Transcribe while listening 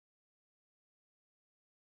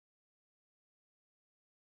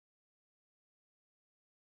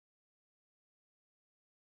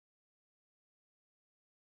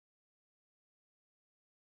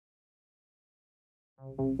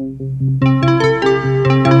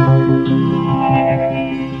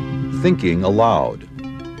Thinking Aloud.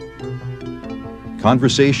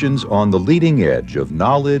 Conversations on the leading edge of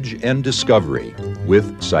knowledge and discovery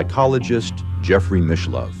with psychologist Jeffrey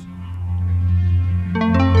Mishlove.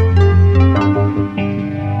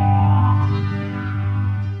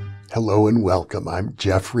 Hello and welcome. I'm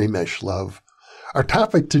Jeffrey Mishlove. Our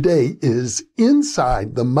topic today is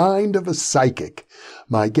Inside the Mind of a Psychic.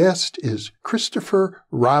 My guest is Christopher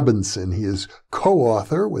Robinson. He is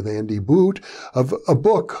co-author with Andy Boot of a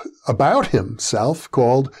book about himself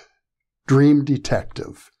called Dream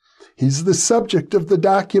Detective. He's the subject of the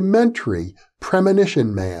documentary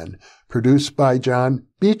Premonition Man, produced by John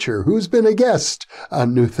Beecher, who's been a guest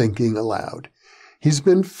on New Thinking Aloud. He's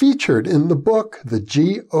been featured in the book The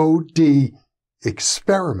G.O.D.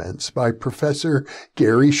 Experiments by Professor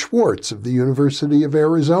Gary Schwartz of the University of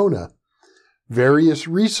Arizona. Various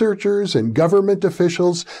researchers and government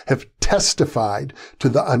officials have testified to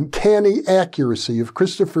the uncanny accuracy of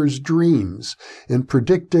Christopher's dreams in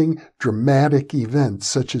predicting dramatic events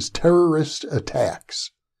such as terrorist attacks.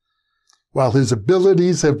 While his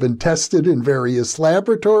abilities have been tested in various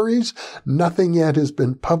laboratories, nothing yet has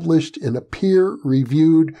been published in a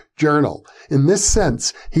peer-reviewed journal. In this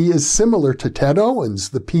sense, he is similar to Ted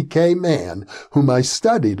Owens, the PK man, whom I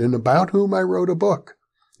studied and about whom I wrote a book.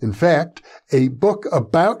 In fact, a book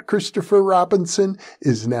about Christopher Robinson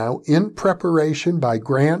is now in preparation by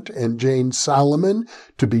Grant and Jane Solomon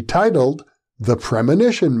to be titled The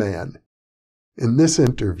Premonition Man. In this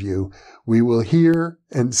interview, we will hear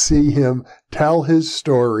and see him tell his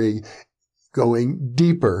story, going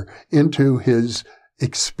deeper into his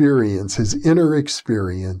experience, his inner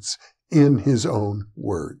experience, in his own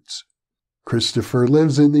words. Christopher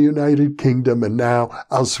lives in the United Kingdom, and now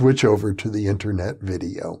I'll switch over to the internet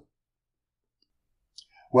video.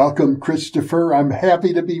 Welcome, Christopher. I'm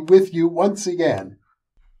happy to be with you once again.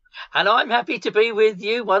 And I'm happy to be with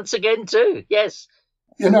you once again, too. Yes.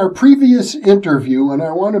 In our previous interview, and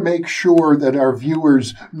I want to make sure that our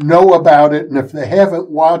viewers know about it, and if they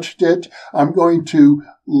haven't watched it, I'm going to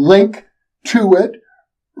link to it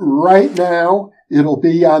right now. It'll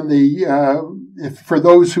be on for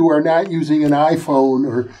those who are not using an iPhone,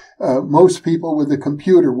 or most people with a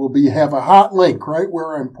computer have a hot link right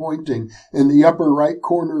where I'm pointing in the upper right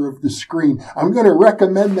corner of the screen. I'm going to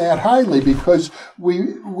recommend that highly because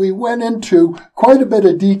we went into quite a bit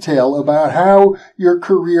of detail about how your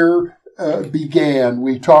career began.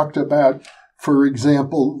 We talked about, for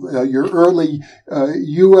example, your early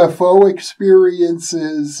UFO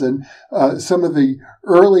experiences and some of the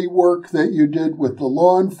early work that you did with the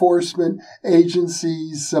law enforcement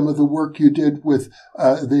agencies, some of the work you did with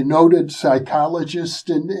the noted psychologist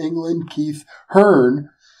in England, Keith Hearn.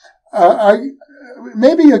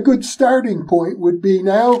 Maybe a good starting point would be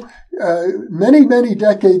now, many, many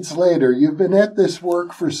decades later, you've been at this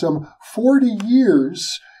work for some 40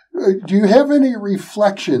 years. Do you have any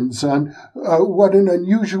reflections on what an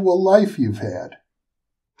unusual life you've had?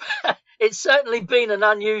 It's certainly been an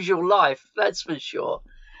unusual life, that's for sure.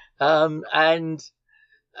 Sometimes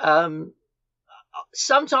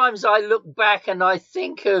I look back and I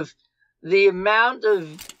think of the amount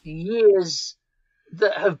of years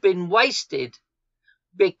that have been wasted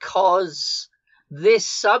because this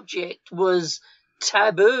subject was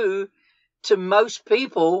taboo to most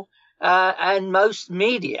people and most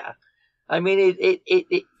media. I mean,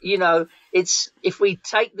 it's if we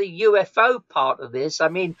take the UFO part of this, I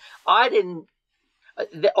mean,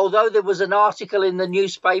 although there was an article in the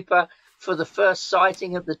newspaper for the first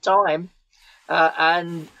sighting at the time,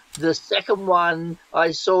 and the second one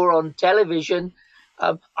I saw on television,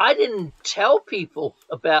 I didn't tell people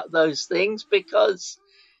about those things because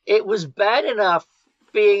it was bad enough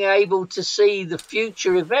being able to see the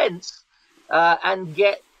future events and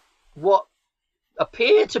get what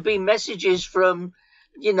appear to be messages from,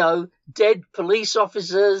 dead police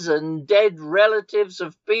officers and dead relatives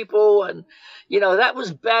of people. And, that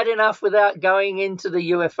was bad enough without going into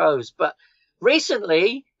the UFOs. But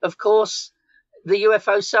recently, of course, the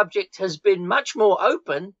UFO subject has been much more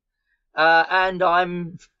open. And I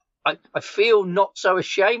feel not so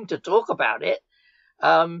ashamed to talk about it.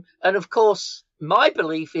 And of course, my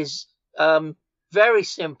belief is very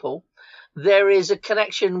simple. There is a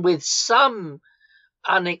connection with some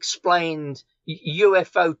unexplained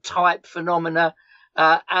UFO type phenomena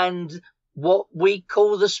and what we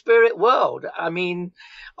call the spirit world. I mean,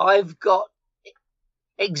 I've got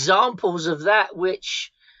examples of that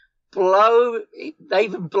which they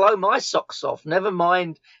even blow my socks off, never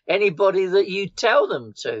mind anybody that you tell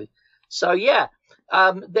them to. So yeah,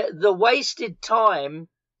 the wasted time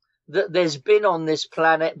that there's been on this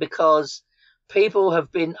planet because people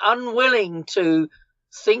have been unwilling to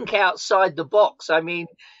think outside the box. I mean,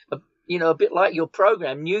 a bit like your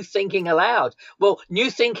program, New Thinking Allowed. Well,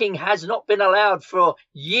 new thinking has not been allowed for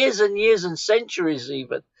years and years and centuries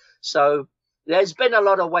even. So there's been a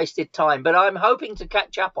lot of wasted time, but I'm hoping to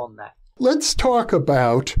catch up on that. Let's talk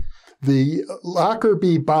about the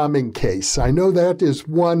Lockerbie bombing case. I know that is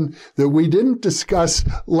one that we didn't discuss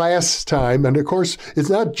last time. And of course, it's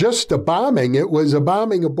not just a bombing. It was a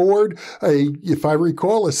bombing aboard if I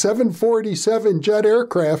recall, a 747 jet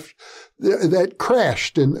aircraft that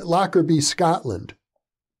crashed in Lockerbie, Scotland.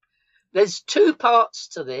 There's two parts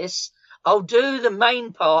to this. I'll do the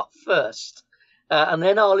main part first, and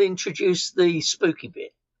then I'll introduce the spooky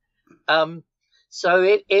bit. So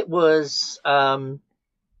it was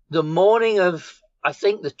the morning of, I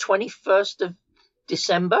think, the 21st of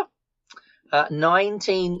December,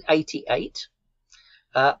 1988.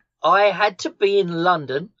 I had to be in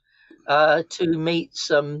London to meet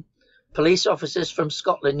some police officers from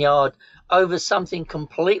Scotland Yard over something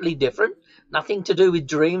completely different, nothing to do with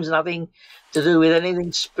dreams, nothing to do with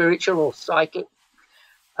anything spiritual or psychic.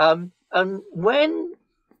 And when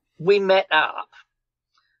we met up,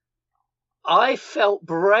 I felt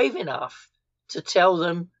brave enough to tell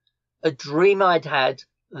them a dream I'd had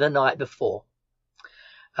the night before.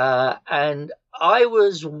 And I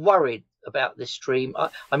was worried about this dream.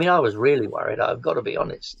 I mean, I was really worried. I've got to be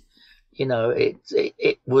honest.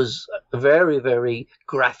 It was very, very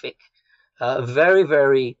graphic, very,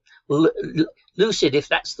 very lucid, if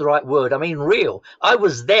that's the right word. I mean, real. I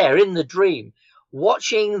was there in the dream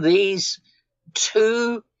watching these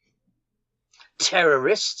two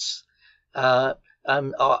terrorists.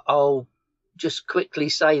 I'll just quickly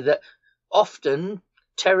say that often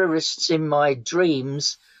terrorists in my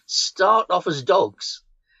dreams start off as dogs,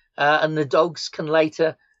 and the dogs can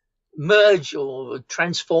later merge or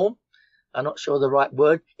transform, I'm not sure the right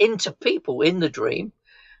word, into people in the dream.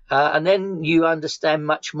 And then you understand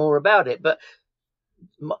much more about it. But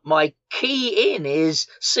my key in is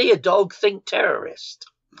see a dog, think terrorist.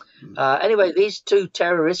 Anyway, these two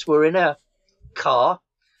terrorists were in a car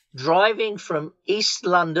driving from East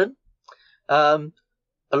London along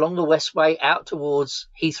the Westway out towards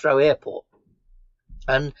Heathrow Airport.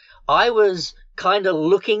 And I was kind of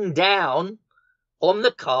looking down on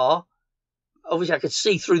the car. Obviously, I could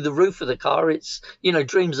see through the roof of the car. It's,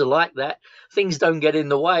 dreams are like that. Things don't get in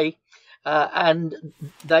the way. And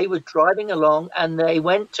they were driving along and they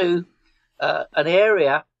went to an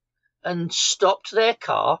area and stopped their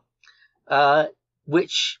car,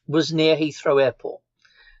 which was near Heathrow Airport.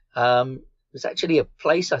 There's actually a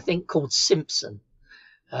place, I think, called Simpson.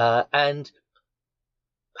 And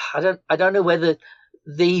I don't know whether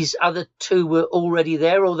these other two were already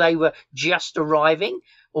there or they were just arriving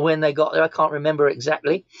or when they got there. I can't remember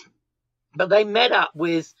exactly. But they met up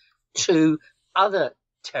with two other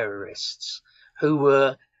terrorists who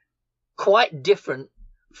were quite different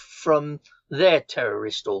from their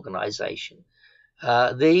terrorist organization.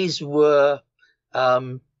 These were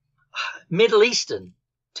Middle Eastern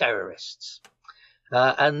terrorists.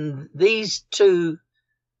 And these two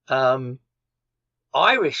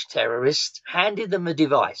Irish terrorists handed them a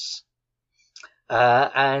device.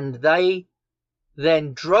 And they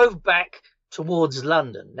then drove back towards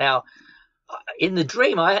London. Now, in the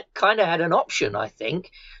dream, I kind of had an option, I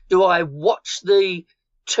think. Do I watch the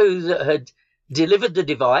two that had delivered the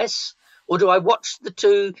device, or do I watch the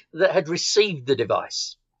two that had received the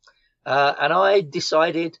device? And I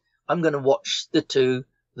decided I'm going to watch the two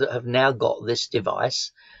that have now got this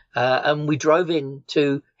device. And we drove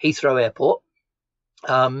into Heathrow Airport.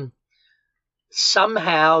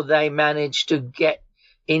 Somehow they managed to get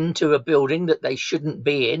into a building that they shouldn't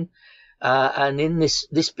be in. And in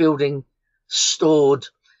this building stored,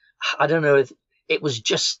 I don't know if it was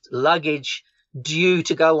just luggage due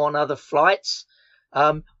to go on other flights.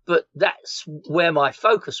 But that's where my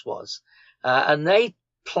focus was. And they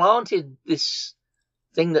planted this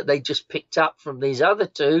thing that they just picked up from these other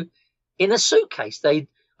two in a suitcase.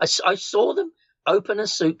 I saw them open a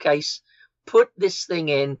suitcase, put this thing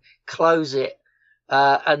in, close it.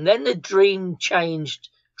 And then the dream changed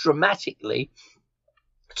dramatically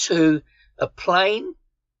to a plane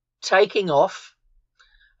taking off,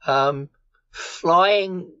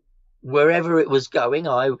 flying wherever it was going.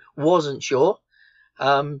 I wasn't sure.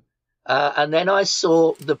 And then I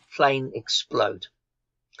saw the plane explode.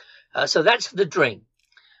 So that's the dream.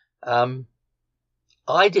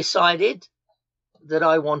 I decided that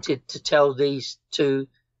I wanted to tell these two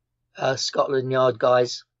Scotland Yard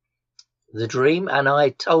guys the dream, and I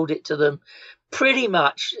told it to them pretty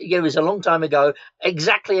much, it was a long time ago,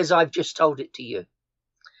 exactly as I've just told it to you.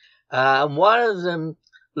 And one of them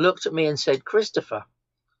looked at me and said, "Christopher,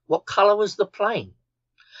 what color was the plane?"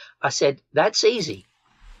 I said, "That's easy.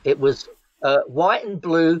 It was white and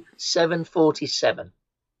blue 747.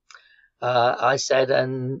 I said,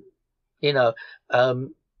 and,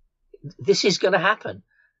 this is going to happen.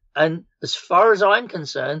 And as far as I'm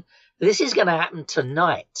concerned, this is going to happen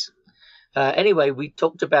tonight." Anyway, we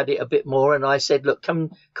talked about it a bit more, and I said, "Look, can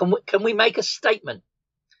we make a statement?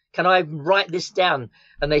 Can I write this down?"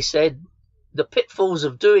 And they said the pitfalls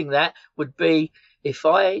of doing that would be if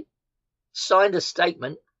I signed a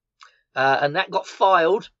statement and that got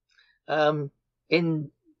filed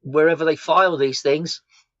in wherever they file these things,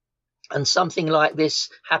 and something like this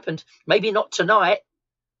happened, maybe not tonight,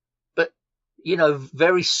 but,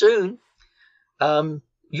 very soon,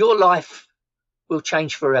 your life will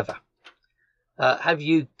change forever. Have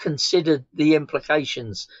you considered the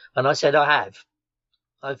implications? And I said, I have.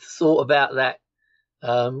 I've thought about that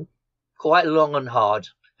quite long and hard.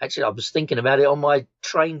 Actually, I was thinking about it on my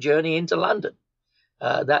train journey into London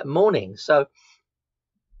that morning. So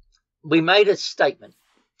we made a statement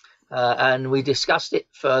and we discussed it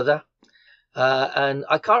further. And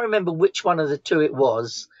I can't remember which one of the two it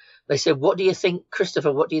was. They said, "What do you think,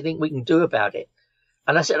 Christopher? What do you think we can do about it?"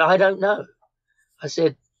 And I said, "I don't know." I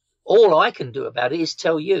said, "All I can do about it is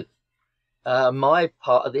tell you. My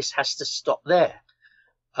part of this has to stop there."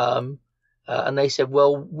 And they said,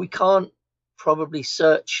 "Well, we can't probably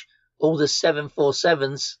search all the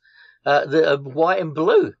 747s that are white and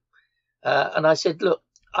blue." And I said, "Look,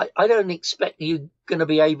 I don't expect you're going to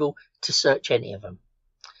be able to search any of them."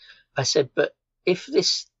 I said, "But if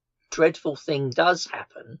this dreadful thing does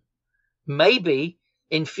happen, maybe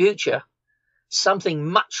in future something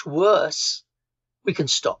much worse we can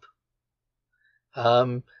stop."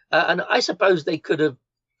 And I suppose they could have,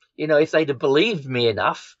 if they'd have believed me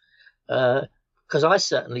enough, because I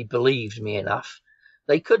certainly believed me enough,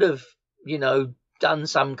 they could have, done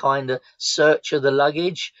some kind of search of the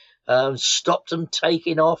luggage, stopped them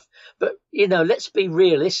taking off. But, let's be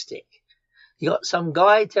realistic. You got some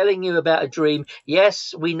guy telling you about a dream.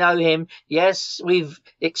 Yes, we know him. Yes, we've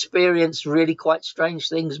experienced really quite strange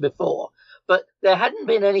things before, but there hadn't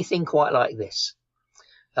been anything quite like this.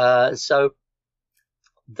 So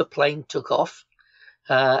the plane took off,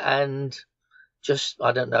 and just,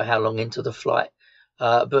 I don't know how long into the flight,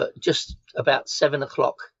 but just about 7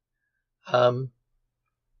 o'clock,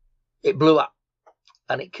 it blew up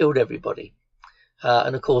and it killed everybody.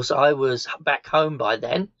 And of course, I was back home by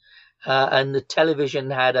then, and the television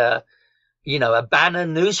had a banner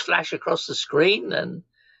news flash across the screen, and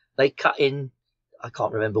they cut in, I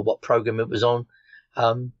can't remember what program it was on,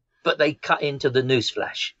 but they cut into the news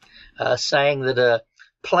flash, saying that a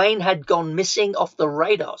plane had gone missing off the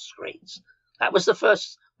radar screens. That was the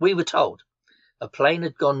first we were told. A plane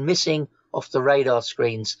had gone missing off the radar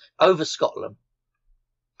screens over Scotland.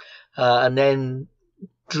 And then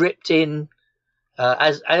dripped in,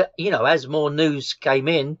 as more news came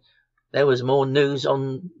in, there was more news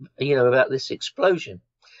on, about this explosion.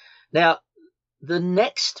 Now, the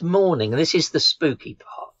next morning, and this is the spooky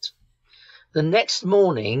part, the next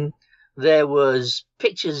morning there was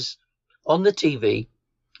pictures on the TV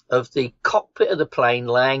of the cockpit of the plane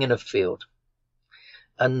laying in a field.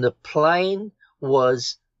 And the plane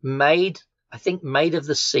was made of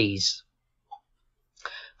the seas.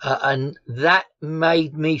 And that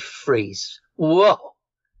made me freeze. Whoa!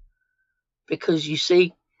 Because you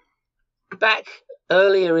see, back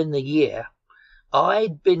earlier in the year,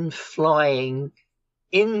 I'd been flying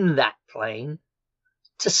in that plane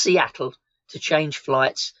to Seattle to change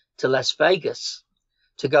flights to Las Vegas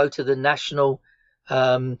to go to the National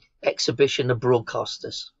Exhibition of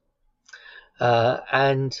Broadcasters.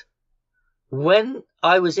 And when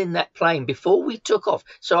I was in that plane, before we took off,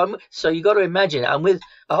 so you got to imagine, I'm with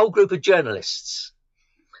a whole group of journalists,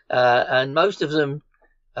 and most of them,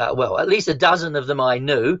 at least a dozen of them I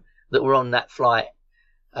knew that were on that flight.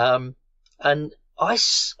 And I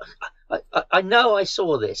know I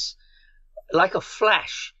saw this like a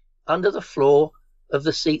flash under the floor of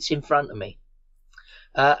the seats in front of me.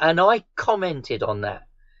 And I commented on that.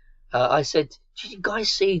 I said, "Did you guys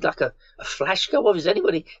see like a flash go off? Is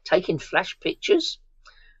anybody taking flash pictures?"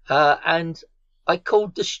 And I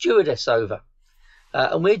called the stewardess over,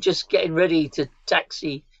 and we're just getting ready to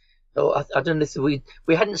taxi. Or I don't know if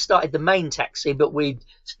we hadn't started the main taxi, but we'd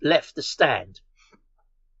left the stand.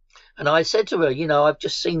 And I said to her, you know, I've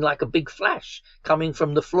just seen like a big flash coming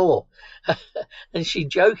from the floor. And she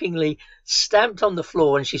jokingly stamped on the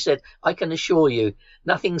floor and she said, I can assure you,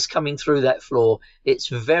 nothing's coming through that floor. It's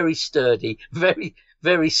very sturdy, very,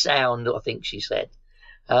 very sound, I think she said.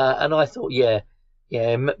 And I thought, yeah,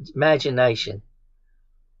 imagination.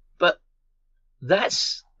 But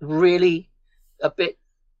that's really a bit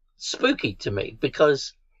spooky to me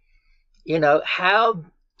because, you know, how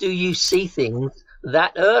do you see things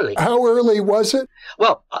that early? How early was it?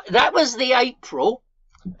 Well, that was the April,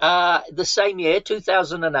 the same year,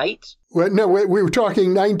 2008. Well, no, we were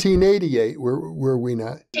talking 1988, were we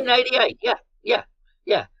not? 1988,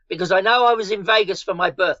 yeah. Because I know I was in Vegas for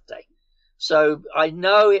my birthday. So I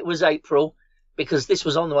know it was April because this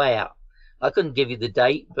was on the way out. I couldn't give you the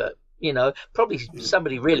date, but, you know, probably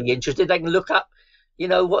somebody really interested, they can look up, you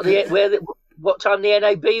know, what time the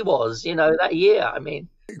NAB was, you know, that year. I mean,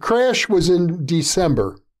 crash was in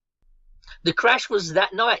December. The crash was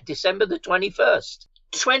that night, December the 21st.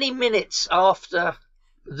 20 minutes after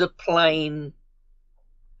the plane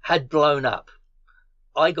had blown up,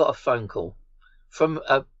 I got a phone call from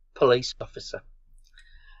a police officer.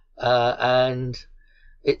 And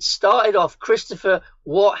it started off, Christopher,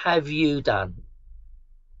 what have you done?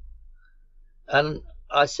 And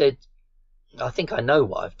I said, I think I know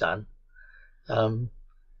what I've done.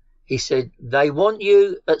 He said, they want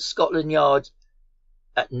you at Scotland Yard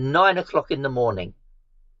at 9 o'clock in the morning.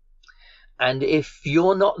 And if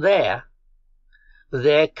you're not there,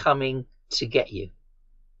 they're coming to get you.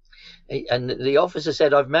 And the officer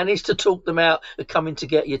said, I've managed to talk them out of coming to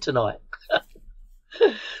get you tonight.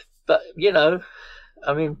 But, you know,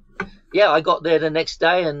 I mean, yeah, I got there the next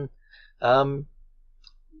day and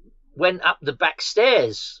went up the back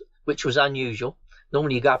stairs, which was unusual.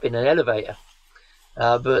 Normally you go up in an elevator.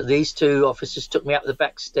 But these two officers took me up the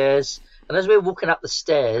back stairs. And as we were walking up the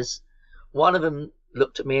stairs, one of them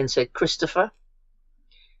looked at me and said, Christopher,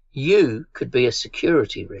 you could be a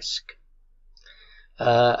security risk.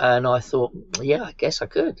 And I thought, yeah, I guess I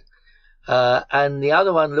could. And the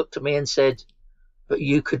other one looked at me and said, but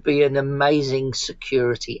you could be an amazing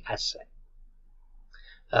security asset.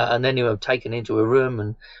 And then you were taken into a room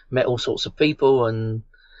and met all sorts of people and,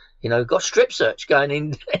 you know, got strip search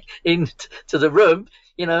going in to the room.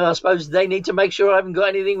 You know, I suppose they need to make sure I haven't got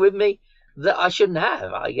anything with me that I shouldn't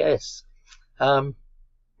have, I guess. But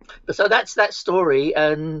so that's that story.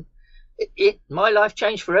 And my life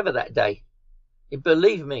changed forever that day.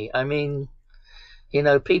 Believe me. I mean, you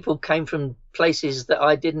know, people came from places that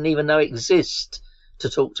I didn't even know exist to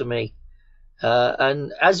talk to me.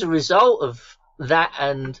 And as a result of that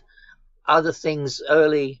and other things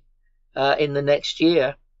early in the next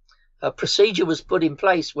year, a procedure was put in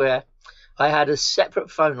place where I had a separate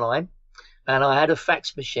phone line and I had a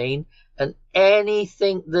fax machine, and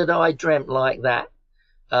anything that I dreamt like that,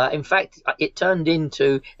 in fact, it turned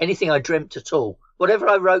into anything I dreamt at all. Whatever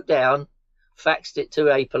I wrote down, faxed it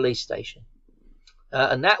to a police station.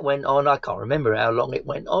 And that went on, I can't remember how long it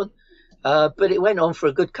went on, but it went on for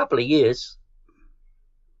a good couple of years.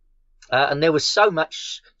 And there was so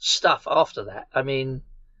much stuff after that. I mean,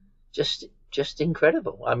 just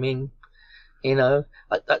incredible. I mean, you know,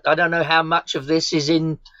 I don't know how much of this is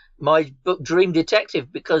in my book Dream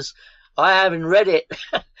Detective because I haven't read it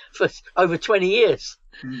for over 20 years.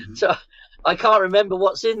 Mm-hmm. So I can't remember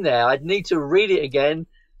what's in there. I'd need to read it again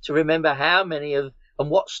to remember how many and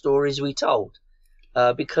what stories we told,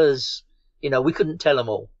 because, you know, we couldn't tell them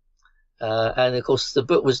all. And of course, the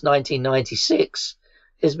book was 1996.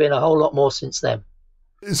 There's been a whole lot more since then.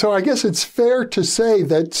 So I guess it's fair to say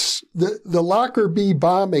that the Lockerbie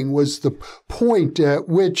bombing was the point at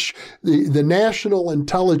which the National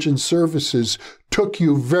Intelligence Services took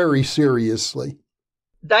you very seriously.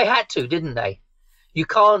 They had to, didn't they? You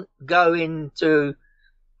can't go into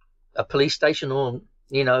a police station or,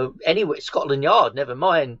 you know, anywhere, Scotland Yard, never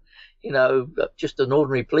mind, you know, just an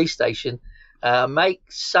ordinary police station, make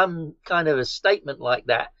some kind of a statement like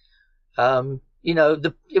that. You know,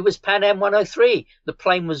 it was Pan Am 103. The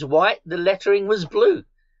plane was white. The lettering was blue.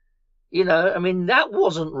 You know, I mean, that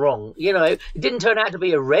wasn't wrong. You know, it didn't turn out to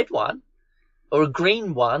be a red one or a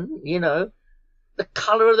green one. You know, the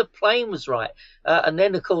color of the plane was right. And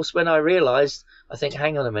then, of course, when I realized, I think,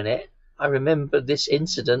 hang on a minute, I remember this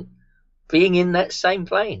incident being in that same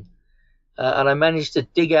plane. And I managed to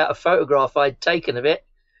dig out a photograph I'd taken of it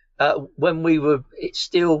when it's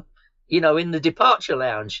still, you know, in the departure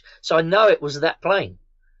lounge. So I know it was that plane.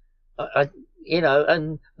 You know,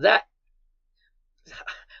 and that,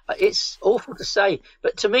 it's awful to say,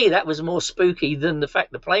 but to me that was more spooky than the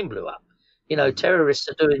fact the plane blew up. You know, terrorists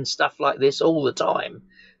are doing stuff like this all the time.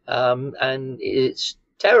 And it's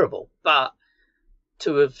terrible. But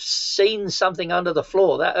to have seen something under the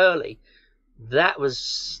floor that early, that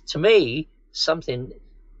was, to me, something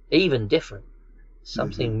even different,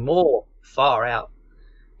 something more far out.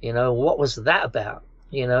 What was that about?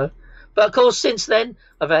 But of course, since then,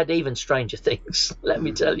 I've had even stranger things, let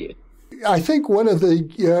me tell you. I think one of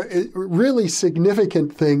the really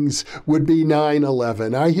significant things would be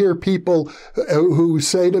 9/11. I hear people who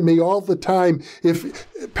say to me all the time, if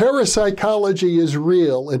parapsychology is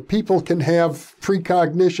real and people can have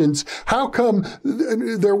precognitions, how come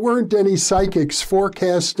there weren't any psychics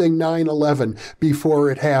forecasting 9/11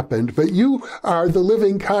 before it happened? But you are the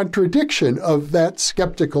living contradiction of that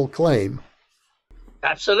skeptical claim.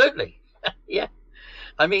 Absolutely. Yeah.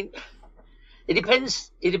 I mean, it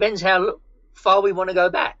depends how far we want to go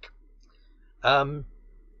back.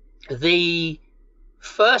 The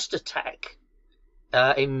first attack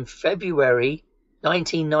in February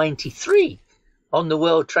 1993 on the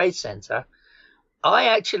World Trade Center, I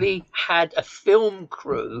actually had a film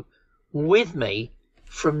crew with me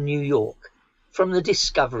from New York, from the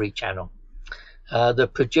Discovery Channel. The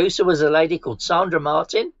producer was a lady called Sandra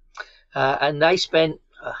Martin, and they spent,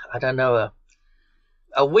 I don't know,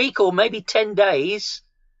 a week or maybe 10 days,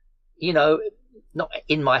 not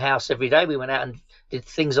in my house every day. We went out and did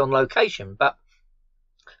things on location, but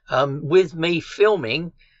with me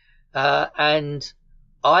filming, and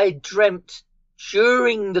I dreamt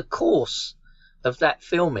during the course of that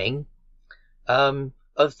filming of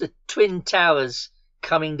the Twin Towers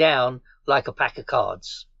coming down like a pack of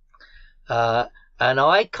cards. And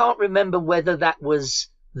I can't remember whether that was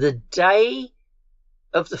the day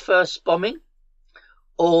of the first bombing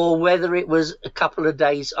or whether it was a couple of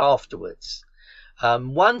days afterwards.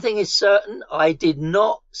 One thing is certain, I did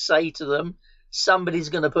not say to them, somebody's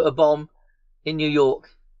going to put a bomb in New York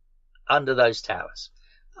under those towers.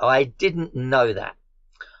 I didn't know that.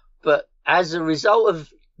 But as a result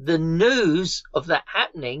of the news of that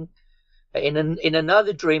happening, in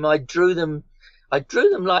another dream, I drew them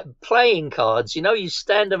like playing cards. You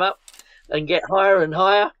stand them up and get higher and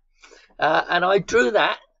higher. And I drew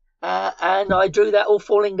that. And I drew that all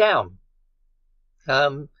falling down.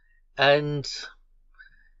 I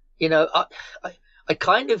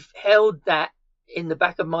kind of held that in the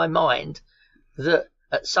back of my mind that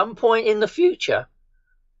at some point in the future,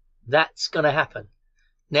 that's going to happen.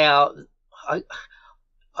 Now,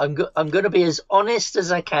 I'm going to be as honest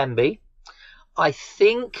as I can be. I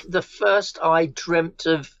think the first I dreamt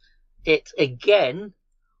of it again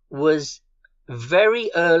was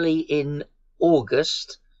very early in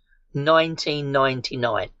August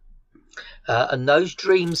 1999. And those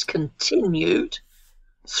dreams continued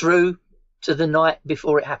through to the night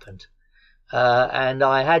before it happened. And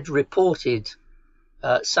I had reported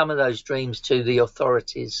some of those dreams to the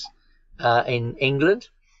authorities in England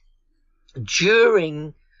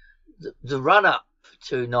during the run-up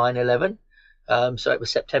to 9/11. So it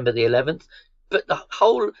was September the 11th. But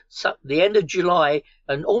the end of July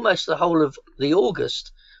and almost the whole of the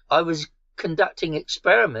August, I was conducting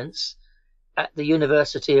experiments at the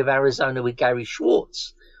University of Arizona with Gary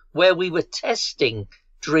Schwartz, where we were testing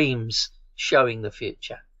dreams showing the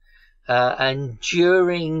future. And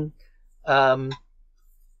during, I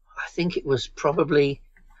think it was probably,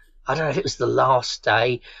 I don't know if it was the last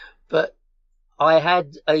day, but I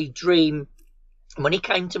had a dream when he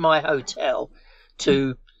came to my hotel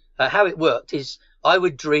to, how it worked is I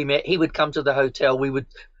would dream it, he would come to the hotel, we would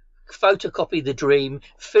photocopy the dream,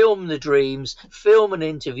 film the dreams, film an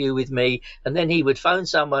interview with me, and then he would phone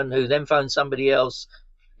someone who then phoned somebody else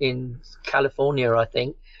in California, I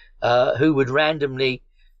think, who would randomly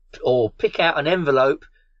or pick out an envelope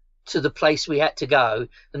to the place we had to go.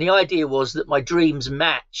 And the idea was that my dreams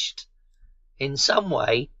matched in some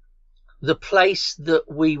way the place that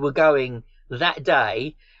we were going that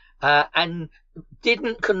day, and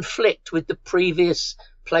didn't conflict with the previous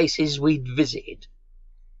places we'd visited.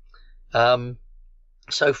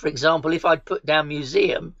 So, for example, if I'd put down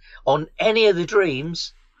museum on any of the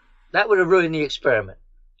dreams, that would have ruined the experiment,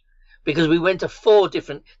 because we went to 4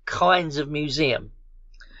 different kinds of museum.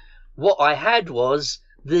 What I had was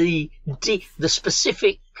the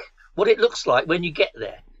specific, what it looks like when you get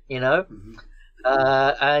there, Mm-hmm.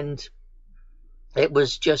 And it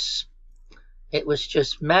was just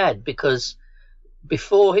mad, because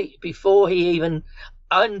before he even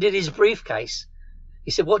undid his briefcase,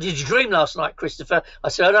 he said, "What did you dream last night, Christopher?" I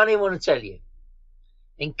said, "I don't even want to tell you,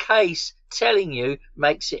 in case telling you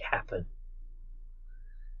makes it happen."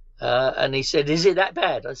 And he said, "Is it that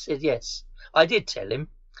bad?" I said, "Yes." I did tell him.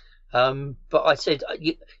 But I said,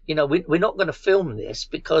 we're not going to film this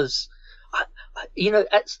because,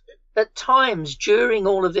 at times during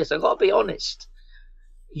all of this, I've got to be honest,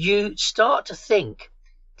 you start to think,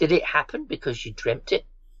 did it happen because you dreamt it?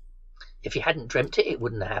 If you hadn't dreamt it, it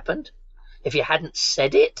wouldn't have happened. If you hadn't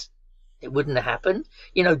said it, it wouldn't have happened.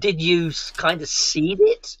 You know, did you kind of seed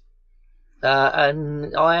it?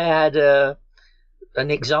 And I had an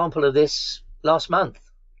example of this last month.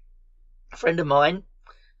 A friend of mine,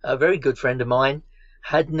 a very good friend of mine,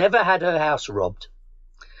 had never had her house robbed.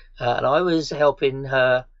 And I was helping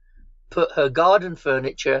her put her garden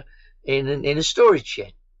furniture in a storage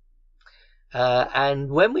shed. And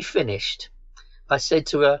when we finished, I said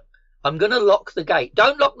to her, I'm going to lock the gate.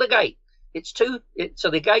 Don't lock the gate. So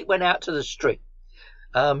the gate went out to the street.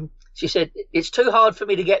 She said, it's too hard for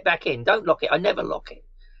me to get back in. Don't lock it. I never lock it.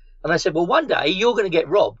 And I said, well, one day you're going to get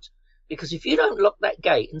robbed, because if you don't lock that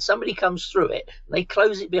gate and somebody comes through it and they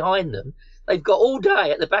close it behind them, they've got all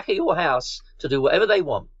day at the back of your house to do whatever they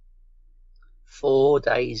want. 4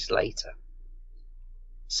 days later,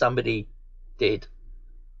 somebody did.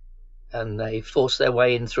 And they forced their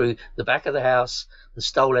way in through the back of the house and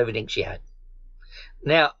stole everything she had.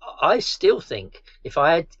 Now, I still think if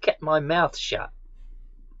I had kept my mouth shut,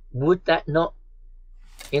 would that not,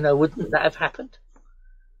 wouldn't that have happened?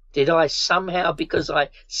 Did I somehow, because I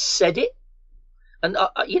said it? And,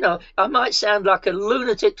 I might sound like a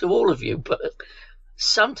lunatic to all of you, but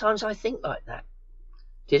sometimes I think like that.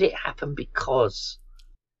 Did it happen because?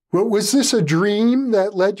 Well, was this a dream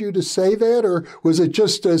that led you to say that, or was it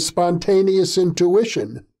just a spontaneous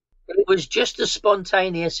intuition? It was just a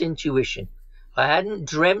spontaneous intuition. I hadn't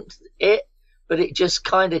dreamt it, but it just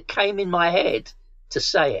kind of came in my head to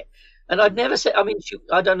say it. And I'd never said,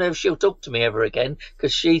 I don't know if she'll talk to me ever again,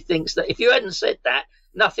 because she thinks that if you hadn't said that,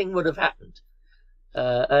 nothing would have happened.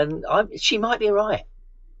 And she might be right.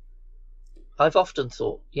 I've often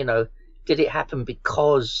thought, did it happen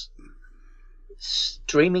because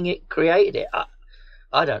dreaming it created it?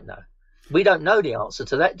 I don't know. We don't know the answer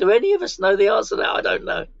to that. Do any of us know the answer to that? I don't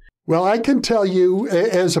know. Well, I can tell you,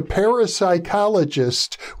 as a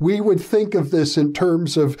parapsychologist, we would think of this in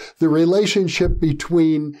terms of the relationship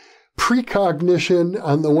between precognition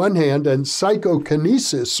on the one hand and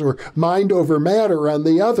psychokinesis, or mind over matter, on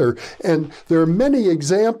the other. And there are many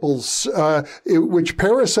examples which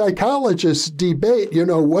parapsychologists debate,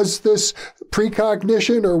 was this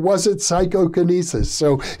precognition or was it psychokinesis?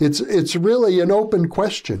 So it's really an open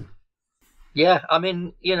question. Yeah,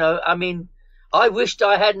 I wished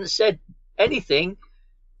I hadn't said anything,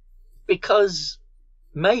 because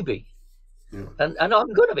maybe. Yeah. And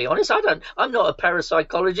I'm going to be honest, I'm not a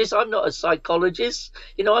parapsychologist, I'm not a psychologist,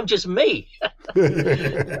 I'm just me.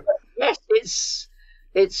 Yes,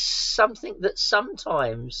 it's something that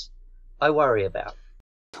sometimes I worry about.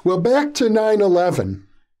 Well, back to 9/11.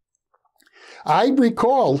 I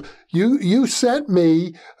recall you sent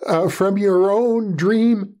me from your own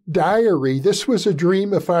dream diary. This was a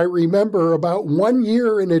dream, if I remember, about 1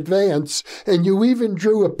 year in advance, and you even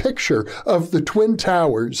drew a picture of the Twin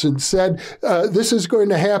Towers and said, this is going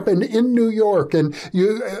to happen in New York. And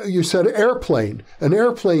you said an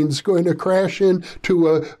airplane's going to crash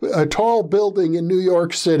into a tall building in New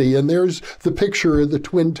York City, and there's the picture of the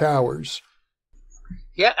Twin Towers.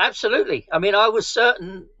 Yeah, absolutely. I was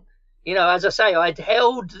certain. As I say, I'd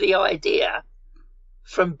held the idea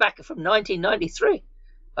from 1993.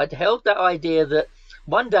 I'd held that idea that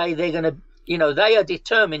one day they're going to, they are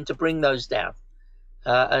determined to bring those down.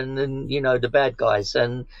 And then, the bad guys.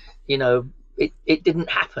 And, it didn't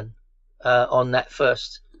happen on that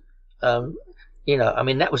first.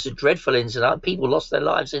 That was a dreadful incident. People lost their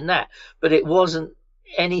lives in that. But it wasn't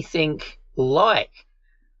anything like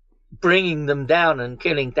bringing them down and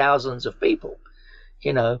killing thousands of people.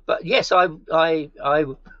 But yes, I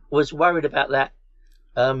was worried about that.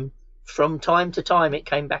 From time to time, it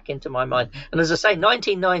came back into my mind. And as I say,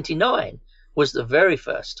 1999 was the very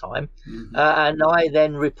first time. Mm-hmm. And I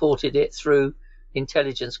then reported it through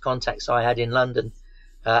intelligence contacts I had in London.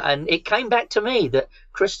 And it came back to me that,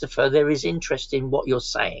 Christopher, there is interest in what you're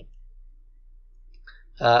saying.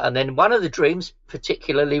 And then one of the dreams,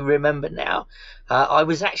 particularly remember now, I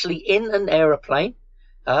was actually in an aeroplane.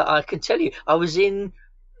 I can tell you, I was in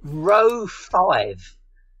row 5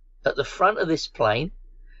 at the front of this plane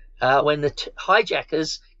when the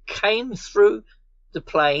hijackers came through the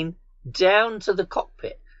plane down to the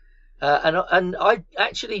cockpit. And I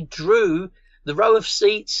actually drew the row of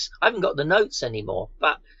seats. I haven't got the notes anymore,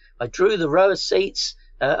 but I drew the row of seats.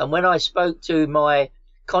 And when I spoke to my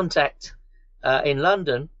contact in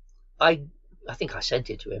London, I think I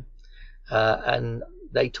sent it to him. And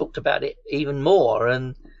they talked about it even more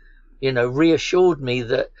and, reassured me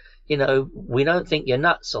that, we don't think you're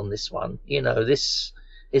nuts on this one. This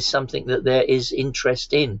is something that there is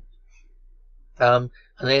interest in. And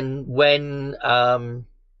then when I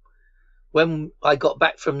got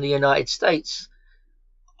back from the United States,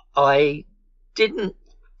 I didn't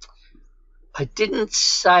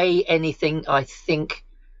say anything, I think,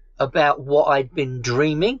 about what I'd been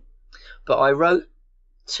dreaming, but I wrote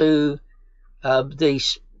to the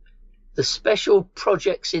Special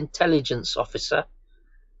Projects Intelligence Officer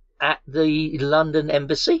at the London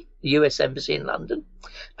Embassy, the US Embassy in London,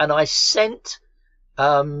 and I sent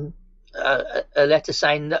a letter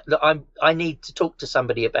saying that I need to talk to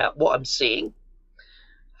somebody about what I'm seeing,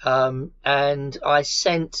 and I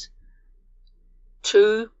sent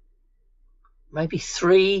 2, maybe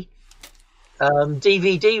 3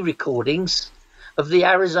 DVD recordings of the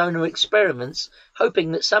Arizona experiments,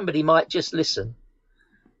 hoping that somebody might just listen.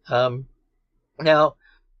 Now,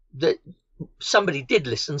 somebody did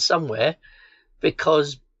listen somewhere,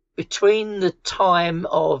 because between the time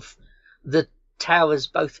of the towers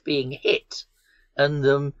both being hit and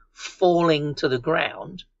them falling to the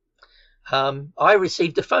ground, I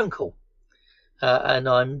received a phone call, and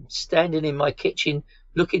I'm standing in my kitchen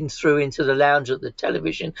looking through into the lounge at the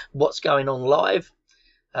television, what's going on live,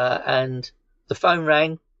 and the phone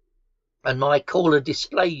rang, and my caller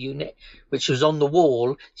display unit, which was on the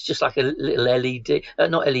wall, it's just like a little LED,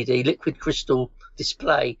 not LED, liquid crystal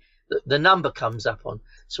display, the number comes up on.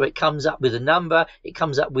 So it comes up with a number, it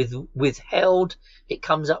comes up with withheld, it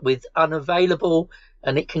comes up with unavailable,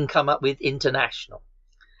 and it can come up with international.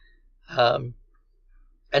 And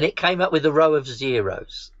it came up with a row of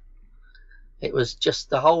zeros. It was just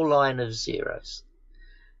the whole line of zeros.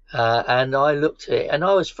 And I looked at it, and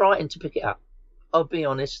I was frightened to pick it up. I'll be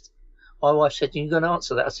honest. My wife said, "Are you going to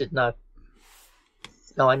answer that?" I said, "No.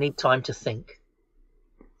 No, I need time to think."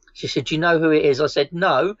 She said, "Do you know who it is?" I said,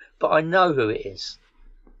 "No, but I know who it is."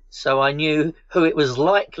 So I knew who it was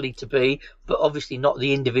likely to be, but obviously not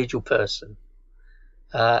the individual person.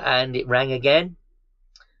 And it rang again.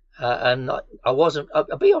 And I wasn't,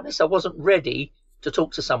 I'll be honest, I wasn't ready to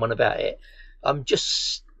talk to someone about it. I'm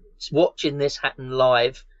just watching this happen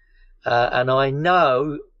live. And I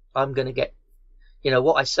know I'm going to get,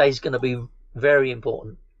 what I say is going to be very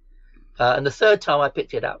important. And the third time I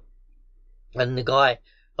picked it up, and the guy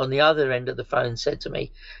on the other end of the phone said to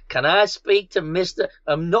me, "Can I speak to Mr."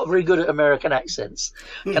 I'm not very good at American accents.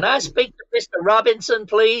 "Can I speak to Mr. Robinson,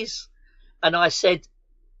 please?" And I said,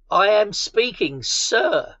 "I am speaking,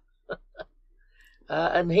 sir."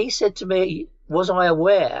 And he said to me, was I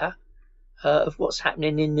aware of what's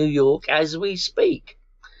happening in New York as we speak?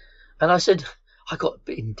 And I said, I got a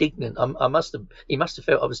bit indignant. He must have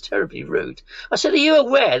felt I was terribly rude. I said, "Are you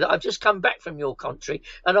aware that I've just come back from your country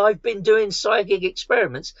and I've been doing psychic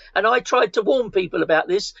experiments, and I tried to warn people about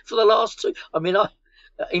this for the last 2?" I mean,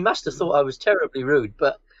 he must have thought I was terribly rude,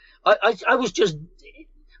 but I was just,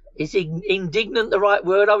 is indignant the right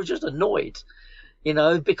word? I was just annoyed,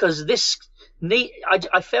 because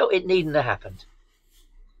I felt it needn't have happened.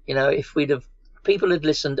 If people had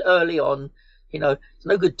listened early on, it's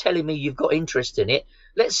no good telling me you've got interest in it.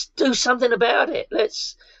 Let's do something about it.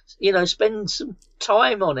 Let's, spend some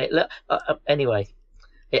time on it. Anyway,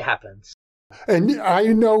 it happens. And I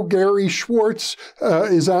know Gary Schwartz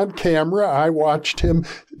is on camera. I watched him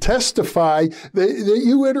testify that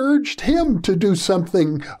you had urged him to do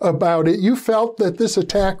something about it. You felt that this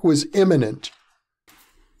attack was imminent.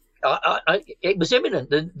 It was imminent.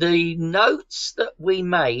 The notes that we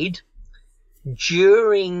made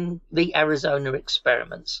during the Arizona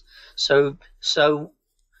experiments. So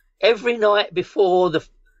every night before the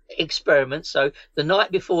experiment, so the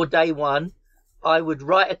night before day 1, I would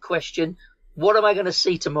write a question: what am I going to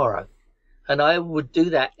see tomorrow? And I would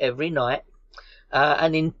do that every night.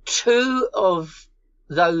 And in 2 of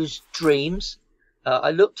those dreams,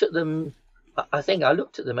 I looked at them. I think I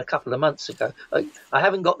looked at them a couple of months ago. I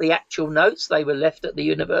haven't got the actual notes. They were left at the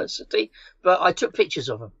university, but I took pictures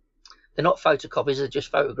of them. They're not photocopies, they're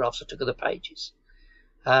just photographs I took of the pages.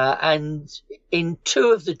 And in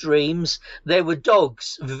 2 of the dreams, there were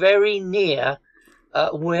dogs very near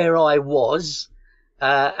where I was,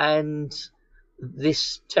 and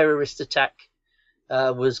this terrorist attack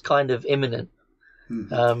was kind of imminent.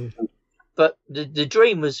 Mm-hmm. But the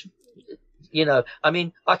dream was, I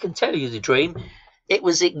can tell you the dream. It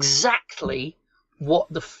was exactly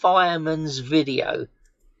what the fireman's video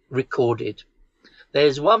recorded.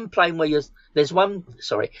 There's one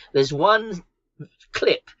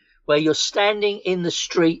clip where you're standing in the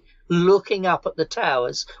street looking up at the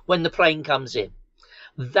towers when the plane comes in.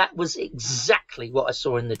 That was exactly what I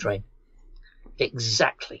saw in the dream.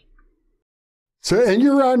 Exactly. So, and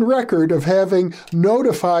you're on record of having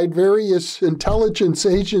notified various intelligence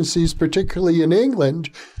agencies, particularly in England.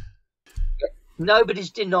 Nobody's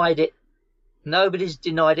denied it. Nobody's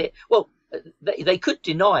denied it. Well, they could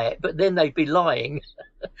deny it, but then they'd be lying.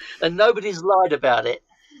 And nobody's lied about it.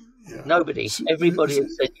 Yeah. Nobody. Everybody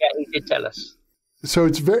has said, yeah, he did tell us. So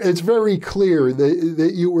it's very clear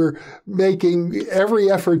that you were making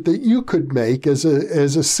every effort that you could make as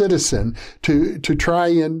a citizen to try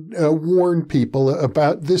and warn people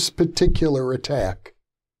about this particular attack.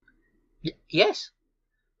 Yes.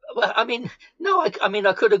 Well, I mean, no, I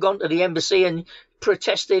could have gone to the embassy and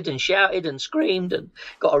protested and shouted and screamed and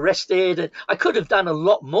got arrested. And I could have done a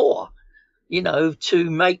lot more,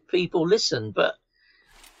 to make people listen. But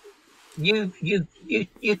you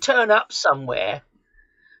turn up somewhere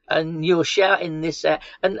and you're shouting this out,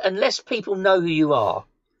 and unless people know who you are,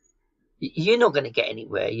 you're not going to get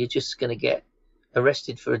anywhere. You're just going to get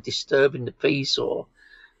arrested for disturbing the peace, or,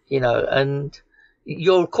 and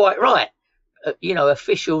you're quite right.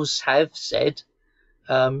 Officials have said,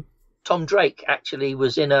 Tom Drake actually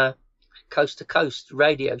was in a coast to coast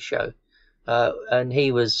radio show, and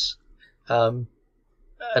he was an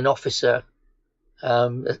officer,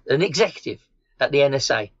 an executive at the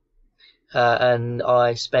NSA. And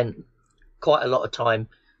I spent quite a lot of time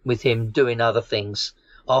with him doing other things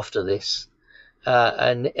after this.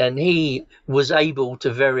 And he was able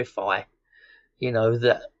to verify,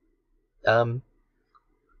 that the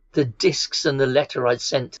discs and the letter I'd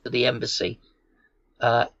sent to the embassy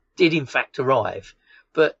did in fact arrive,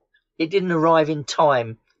 but it didn't arrive in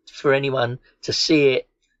time for anyone to see it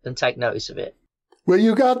and take notice of it. Well,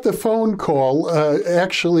 you got the phone call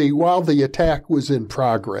actually while the attack was in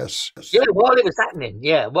progress. Yeah, while it was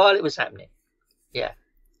happening. Yeah.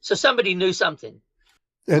 So somebody knew something.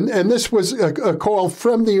 And this was a call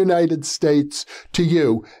from the United States to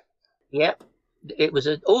you. Yep. It was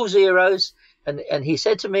all zeros. And he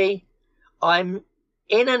said to me, I'm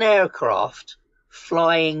in an aircraft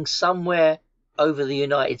flying somewhere over the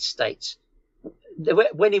United States,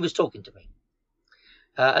 when he was talking to me.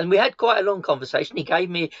 And we had quite a long conversation. He gave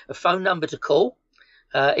me a phone number to call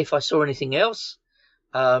if I saw anything else.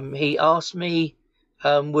 He asked me,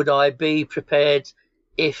 would I be prepared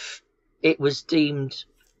if it was deemed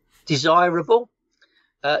desirable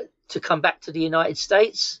to come back to the United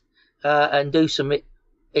States and do some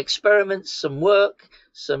experiments, some work,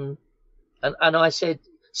 and I said,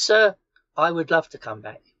 sir, I would love to come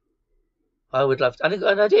back. I would love to,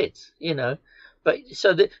 and I did, But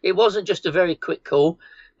so that it wasn't just a very quick call.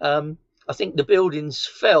 I think the buildings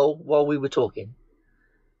fell while we were talking.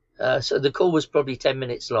 So the call was probably 10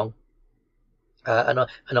 minutes long.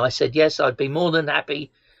 And I said, yes, I'd be more than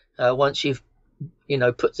happy once you've,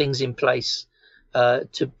 put things in place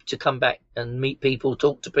to come back and meet people,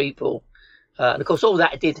 talk to people. And of course, all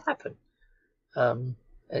that did happen. That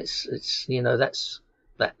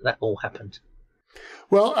all happened.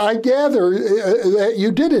 Well, I gather that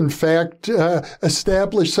you did, in fact,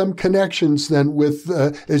 establish some connections then with,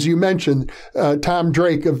 as you mentioned, Tom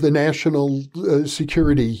Drake of the National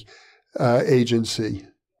Security Agency.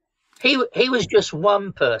 He was just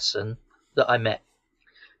one person that I met,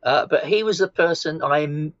 but he was the person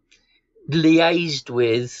I liaised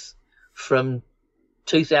with from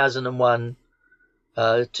 2001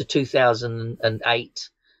 to 2008.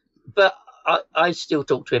 But I still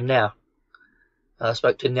talk to him now. I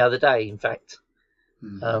spoke to him the other day, in fact.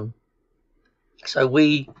 Mm-hmm. So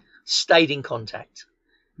we stayed in contact.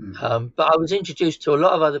 Mm-hmm. But I was introduced to a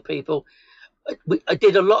lot of other people. I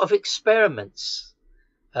did a lot of experiments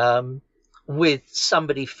with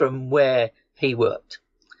somebody from where he worked.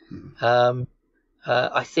 Mm-hmm.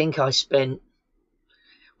 I think I spent,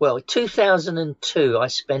 in 2002, I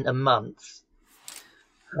spent a month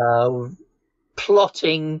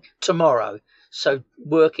plotting tomorrow. So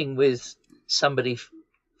working with somebody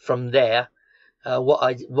from there, what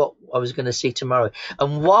I was going to see tomorrow.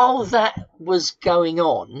 And while that was going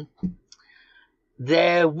on,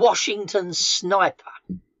 their Washington sniper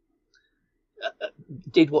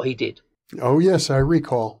did what he did. Oh, yes, I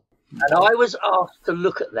recall. And I was asked to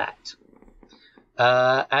look at that.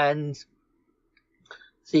 And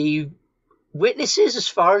the witnesses, as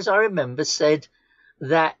far as I remember, said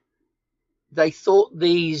that they thought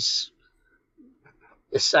these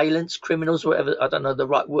assailants, criminals, whatever, I don't know the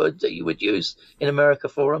right word that you would use in America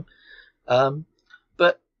for them.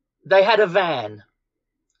 But they had a van.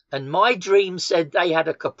 And my dream said they had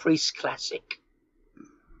a Caprice Classic.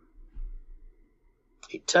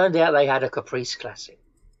 It turned out they had a Caprice Classic.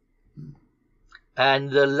 And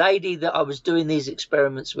the lady that I was doing these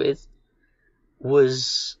experiments with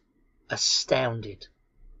was astounded.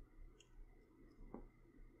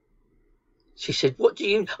 She said, what do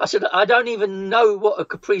you... I said, I don't even know what a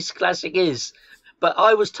Caprice Classic is, but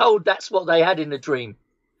I was told that's what they had in a dream.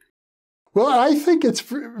 Well, I think it's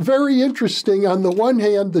very interesting. On the one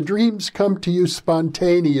hand, the dreams come to you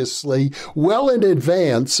spontaneously, well in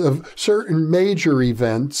advance of certain major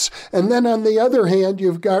events. And then on the other hand,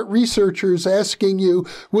 you've got researchers asking you,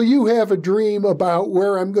 will you have a dream about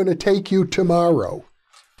where I'm going to take you tomorrow?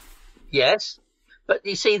 Yes, but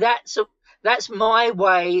you see, that's my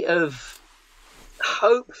way of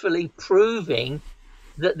hopefully proving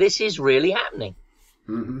that this is really happening.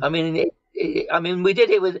 Mm-hmm. I mean, we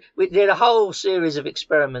did a whole series of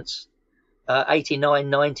experiments, 89,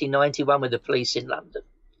 90, 91 with the police in London,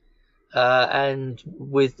 and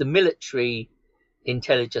with the military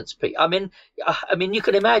intelligence people. I mean, you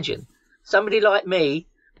can imagine somebody like me,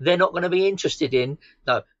 they're not going to be interested in.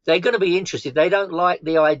 No, they're going to be interested. They don't like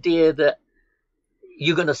the idea that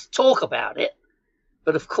you're going to talk about it,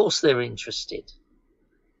 but of course they're interested.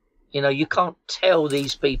 You know, you can't tell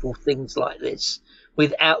these people things like this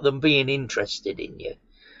without them being interested in you.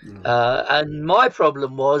 Mm. And my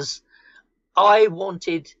problem was the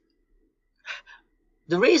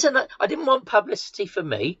reason I didn't want publicity for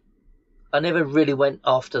me, I never really went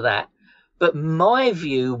after that. But my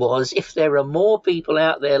view was, if there are more people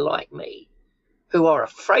out there like me who are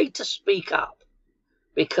afraid to speak up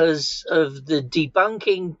because of the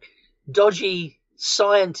debunking dodgy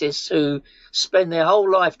scientists who spend their whole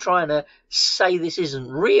life trying to say this isn't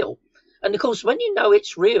real. And, of course, when you know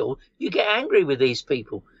it's real, you get angry with these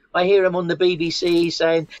people. I hear them on the BBC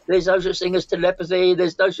saying there's no such thing as telepathy,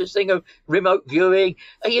 there's no such thing as remote viewing.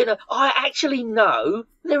 And, you know, I actually know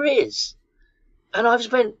there is. And I've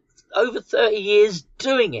spent over 30 years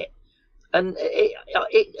doing it. And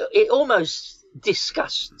it almost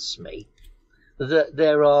disgusts me that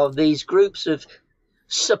there are these groups of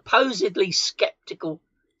supposedly skeptical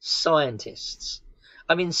scientists.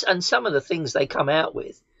 I mean, and some of the things they come out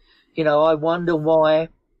with. You know, I wonder why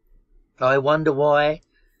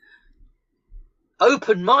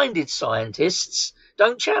open-minded scientists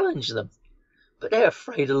don't challenge them. But they're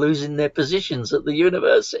afraid of losing their positions at the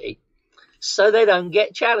university, so they don't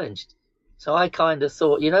get challenged. So I kind of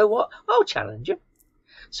thought, you know what, I'll challenge them.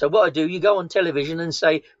 So what I do, you go on television and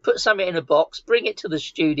say, put something in a box, bring it to the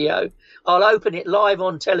studio. I'll open it live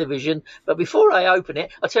on television, but before I open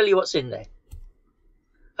it, I'll tell you what's in there.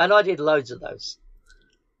 And I did loads of those.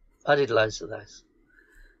 And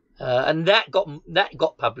that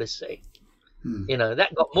got publicity. You know,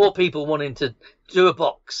 that got more people wanting to do a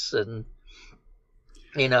box, and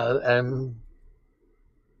you know, and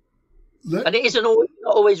it isn't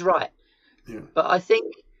always right. Yeah. But I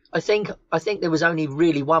think there was only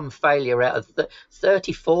really one failure out of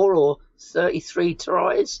 34 or 33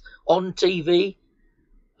 tries on TV.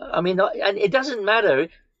 I mean, and it doesn't matter.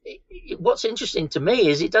 What's interesting to me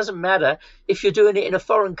is it doesn't matter if you're doing it in a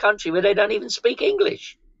foreign country where they don't even speak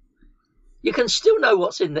English. You can still know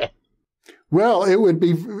what's in there. Well, it would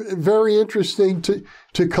be very interesting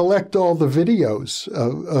to collect all the videos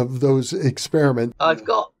of those experiments. I've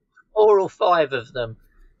got 4 or 5 of them.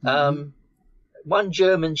 Mm-hmm. One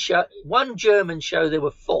German show, there were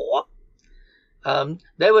 4.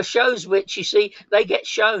 There were shows which, you see, they get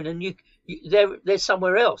shown and they're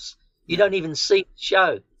somewhere else. You don't even see the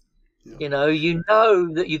show. Yeah. You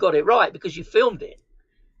know that you got it right because you filmed it.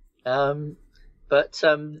 But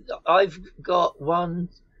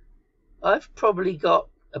I've probably got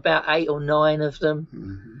about 8 or 9 of them.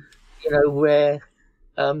 Mm-hmm. Where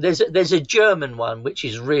there's a German one which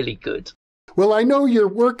is really good. Well, I know you're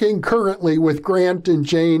working currently with Grant and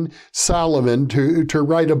Jane Solomon to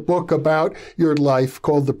write a book about your life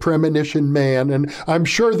called The Premonition Man, and I'm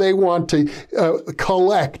sure they want to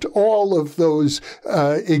collect all of those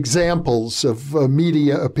examples of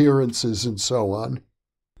media appearances and so on.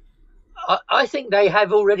 I think they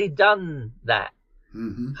have already done that.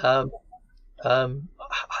 Mm-hmm.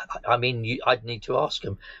 I mean, I'd need to ask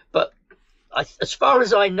them, but as far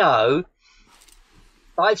as I know,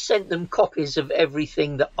 I've sent them copies of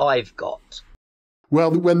everything that I've got.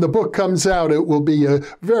 Well, when the book comes out, it will be a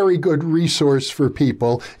very good resource for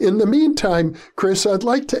people. In the meantime, Chris, I'd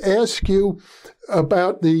like to ask you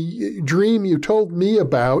about the dream you told me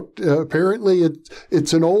about. Apparently,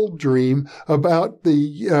 it's an old dream about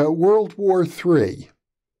the World War III.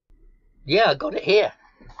 Yeah, I got it here.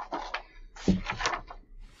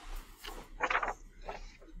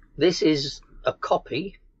 This is a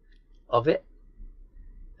copy of it.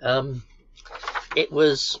 It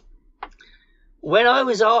was when I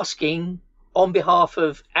was asking on behalf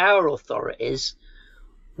of our authorities,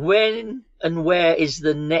 when and where is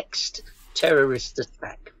the next terrorist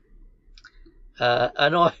attack?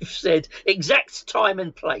 And I've said, exact time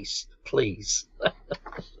and place, please.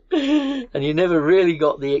 And you never really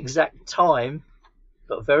got the exact time,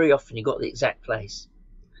 but very often you got the exact place.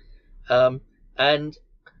 And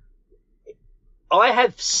I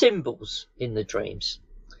have symbols in the dreams.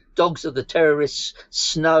 Dogs are the terrorists.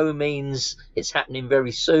 Snow means it's happening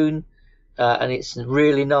very soon, and it's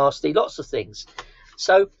really nasty. Lots of things.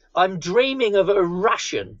 So I'm dreaming of a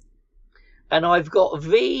Russian, and I've got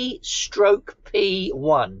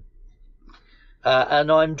V/P1,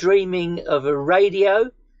 and I'm dreaming of a radio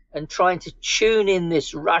and trying to tune in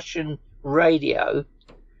this Russian radio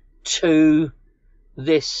to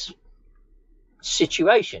this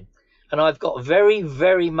situation. And I've got very,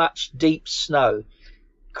 very much deep snow.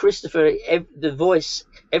 Christopher, the voice,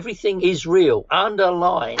 everything is real,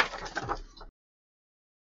 underline.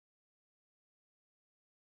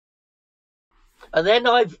 And then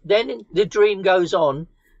the dream goes on.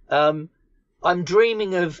 I'm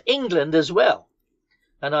dreaming of England as well.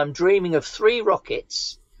 And I'm dreaming of 3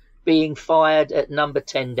 rockets being fired at number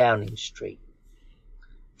 10 Downing Street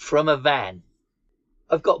from a van.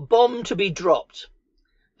 I've got bomb to be dropped.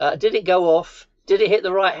 Did it go off? Did it hit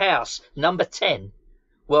the right house? Number 10.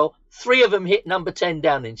 Well, 3 of them hit number 10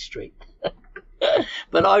 Downing Street.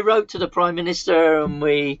 But I wrote to the Prime Minister and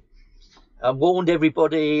we warned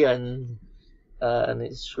everybody, and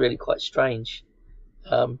it's really quite strange.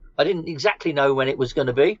 I didn't exactly know when it was going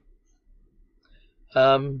to be,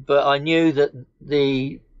 but I knew that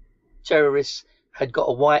the terrorists had got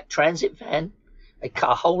a white transit van. They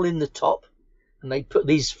cut a hole in the top and they put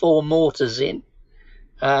these 4 mortars in,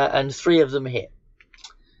 and 3 of them hit.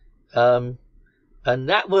 And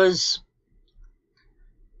that was,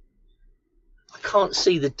 I can't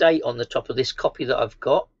see the date on the top of this copy that I've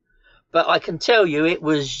got, but I can tell you it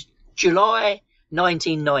was July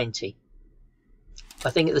 1990.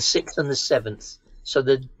 I think at the 6th and the 7th. So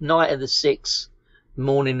the night of the 6th,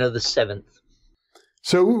 morning of the 7th.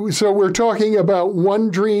 So we're talking about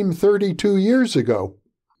one dream 32 years ago.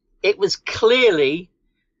 It was clearly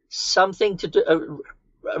something to do,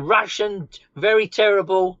 a Russian, very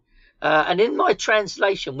terrible. And in my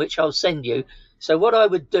translation, which I'll send you, so what I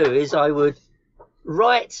would do is I would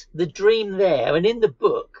write the dream there, and in the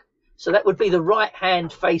book, so that would be the right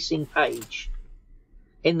hand facing page.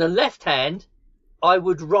 In the left hand, I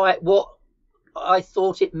would write what I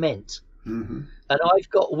thought it meant. Mm-hmm. And I've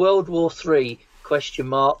got World War III, ?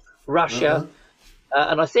 Russia.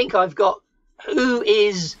 And I think I've got who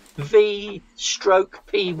is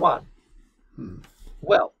V/P1.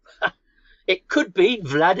 Well, it could be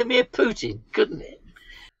Vladimir Putin, couldn't it?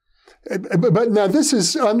 But now this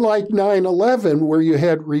is unlike 9/11, where you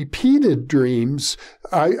had repeated dreams.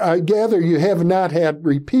 I gather you have not had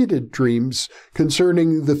repeated dreams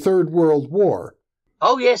concerning the Third World War.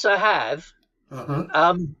 Oh, yes, I have.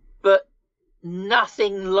 Uh-huh. But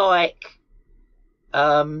nothing like,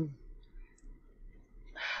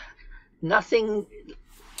 nothing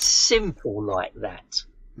simple like that.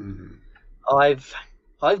 Mm-hmm.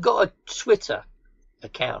 I've got a Twitter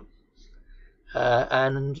account,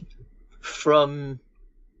 and from,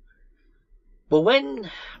 well,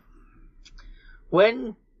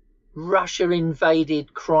 when Russia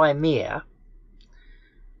invaded Crimea,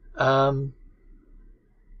 I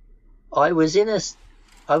was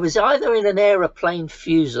either in an aeroplane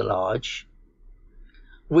fuselage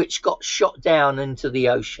which got shot down into the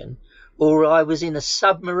ocean, or I was in a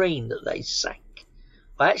submarine that they sank.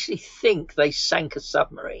 I actually think they sank a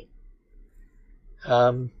submarine.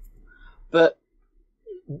 But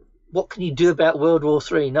what can you do about World War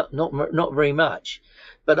III? Not very much.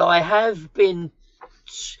 But I have been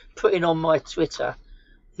putting on my Twitter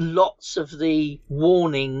lots of the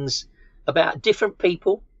warnings about different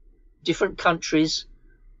people, different countries,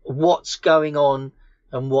 what's going on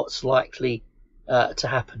and what's likely to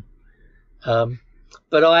happen.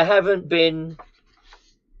 But I haven't been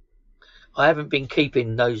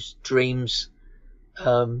keeping those dreams.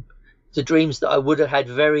 The dreams that I would have had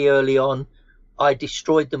very early on, I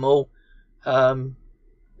destroyed them all. It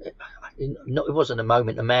wasn't a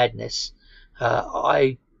moment of madness.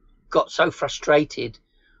 I got so frustrated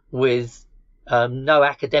with no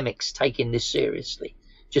academics taking this seriously,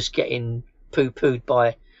 just getting poo-pooed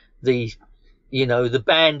by the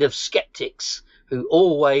band of skeptics who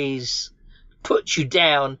always put you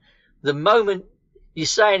down. The moment you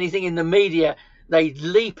say anything in the media, they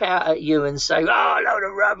leap out at you and say, "Oh, load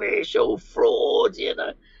of rubbish, all fraud,"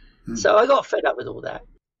 So I got fed up with all that.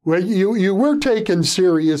 Well, you were taken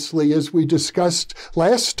seriously, as we discussed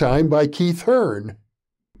last time, by Keith Hearn.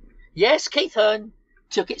 Yes, Keith Hearn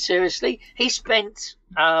took it seriously. He spent,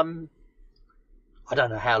 I don't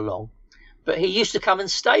know how long, but he used to come and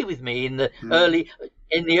stay with me in the early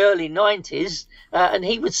 90s, and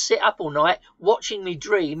he would sit up all night watching me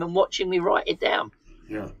dream and watching me write it down.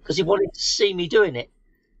 Yeah, because he wanted to see me doing it.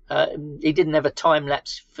 He didn't have a time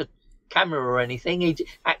lapse for camera or anything. He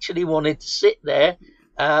actually wanted to sit there,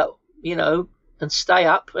 and stay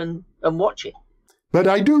up and watch it. But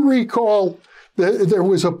I do recall that there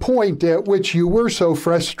was a point at which you were so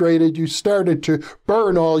frustrated you started to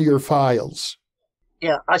burn all your files.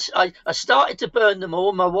 Yeah, I started to burn them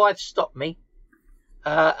all. My wife stopped me.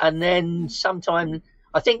 And then sometime,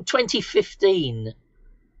 I think 2015,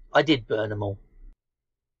 I did burn them all.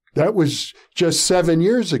 That was just 7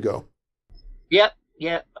 years ago. Yeah.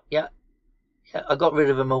 I got rid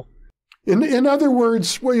of them all. In other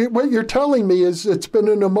words, what you're telling me is it's been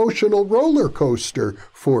an emotional roller coaster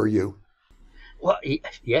for you. Well,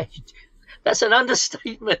 yeah, that's an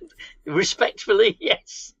understatement. Respectfully,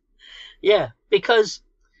 yes. Yeah, because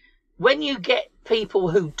when you get people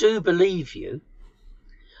who do believe you,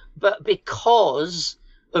 but because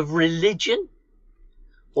of religion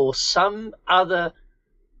or some other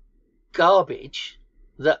garbage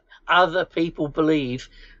that other people believe,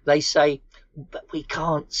 they say, but we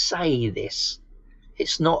can't say this.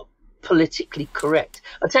 It's not politically correct.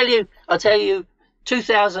 I'll tell you,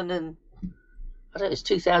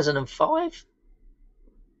 2005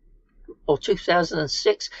 or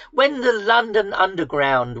 2006, when the London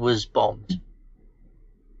Underground was bombed,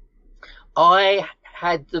 I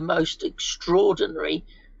had the most extraordinary,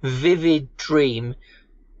 vivid dream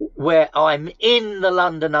where I'm in the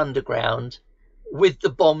London Underground with the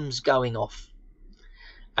bombs going off.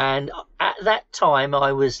 And at that time,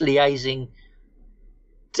 I was liaising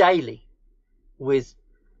daily with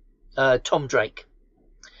Tom Drake.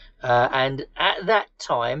 And at that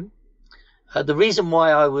time, the reason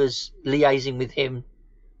why I was liaising with him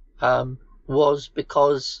was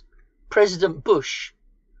because President Bush,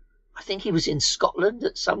 I think he was in Scotland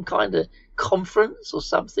at some kind of conference or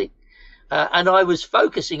something, and I was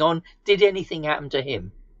focusing on, did anything happen to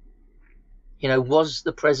him? Was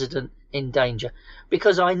the president in danger?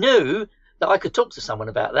 Because I knew that I could talk to someone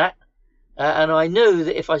about that, and I knew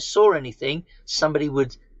that if I saw anything, somebody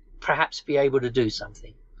would perhaps be able to do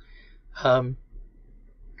something. And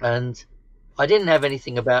I didn't have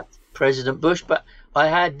anything about President Bush, but I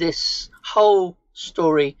had this whole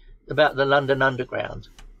story about the London Underground.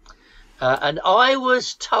 And I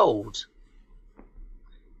was told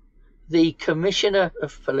the Commissioner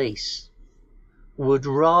of Police would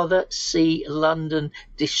rather see London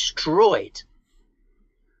destroyed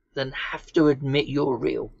than have to admit you're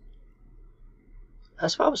real.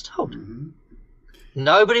 That's what I was told. Mm-hmm.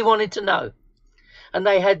 Nobody wanted to know. And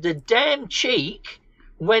they had the damn cheek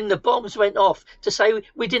when the bombs went off to say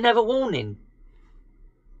we didn't have a warning.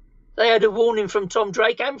 They had a warning from Tom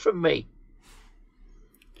Drake and from me.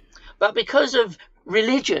 But because of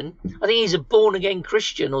religion, I think he's a born-again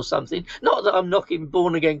Christian or something. Not that I'm knocking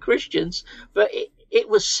born-again Christians, but it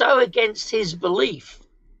was so against his belief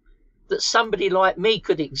that somebody like me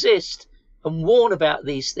could exist and warn about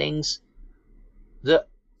these things that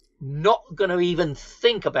not going to even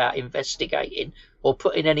think about investigating or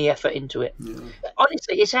putting any effort into it. Yeah.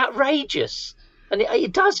 Honestly, it's outrageous. And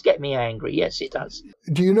it does get me angry. Yes, it does.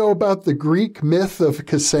 Do you know about the Greek myth of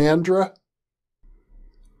Cassandra?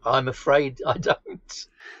 I'm afraid I don't.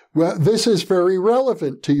 Well, this is very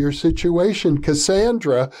relevant to your situation.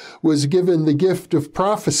 Cassandra was given the gift of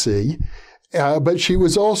prophecy, but she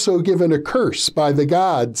was also given a curse by the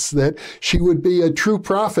gods that she would be a true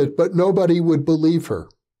prophet, but nobody would believe her.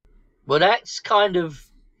 Well, that's kind of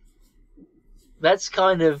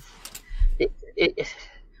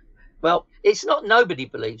well, it's not nobody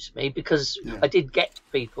believes me, because I did get to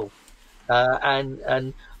people,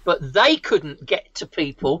 but they couldn't get to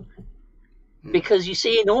people because, you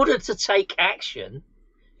see, in order to take action,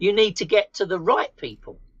 you need to get to the right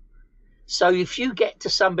people. So if you get to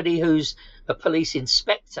somebody who's a police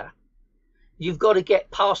inspector, you've got to get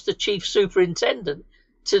past the chief superintendent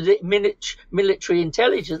to the military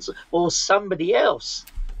intelligence or somebody else.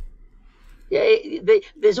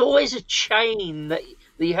 There's always a chain that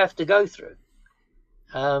you have to go through,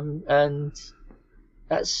 and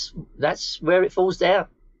that's where it falls down.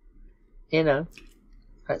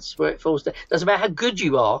 That's where it falls down. Doesn't matter how good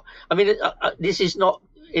you are. I mean, this is not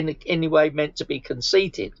in any way meant to be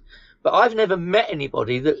conceited, but I've never met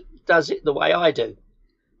anybody that does it the way I do.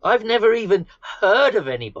 I've never even heard of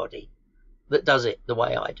anybody that does it the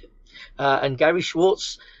way I do. And Gary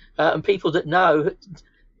Schwartz and people that know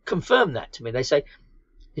confirm that to me. They say,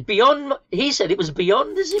 he said it was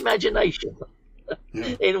beyond his imagination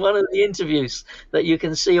in one of the interviews that you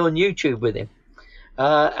can see on YouTube with him.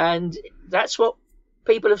 And that's what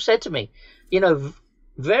people have said to me. You know,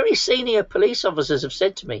 very senior police officers have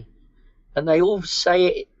said to me, and they all say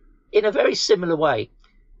it in a very similar way.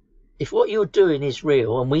 If what you're doing is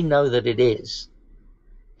real, and we know that it is,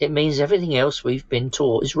 it means everything else we've been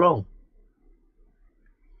taught is wrong.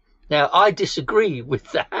 Now, I disagree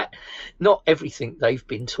with that. Not everything they've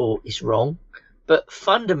been taught is wrong, but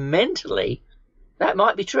fundamentally, that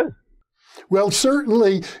might be true. Well,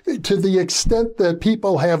 certainly to the extent that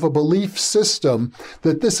people have a belief system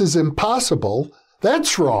that this is impossible,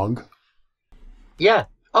 that's wrong. Yeah.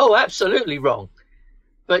 Oh, absolutely wrong.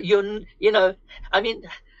 But you know, I mean,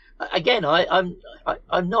 again, I'm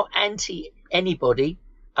not anti anybody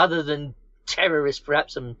other than terrorists,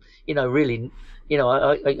 perhaps. And really,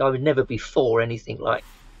 I would never be for anything like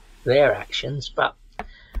their actions. But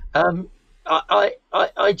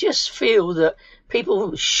I just feel that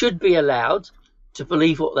people should be allowed to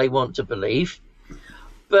believe what they want to believe,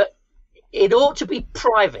 but it ought to be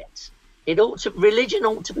private. Religion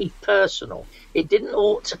ought to be personal. It didn't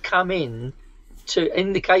ought to come in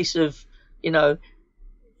the case of,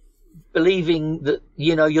 believing that,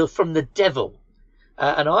 you're from the devil.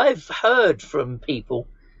 And I've heard from people,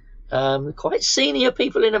 quite senior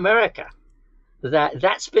people in America,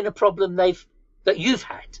 that's been a problem that you've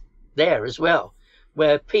had there as well,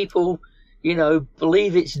 where people,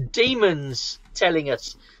 believe it's demons telling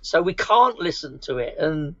us, so we can't listen to it.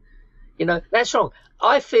 And, that's wrong.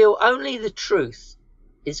 I feel only the truth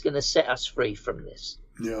is going to set us free from this.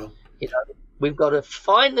 Yeah. We've got to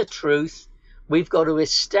find the truth. We've got to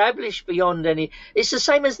establish beyond any. It's the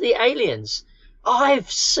same as the aliens. I've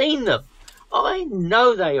seen them. I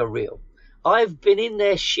know they are real. I've been in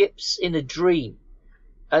their ships in a dream.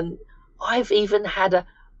 And I've even had a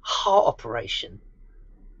heart operation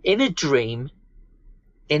in a dream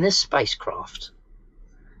in a spacecraft.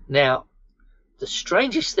 Now, the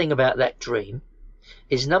strangest thing about that dream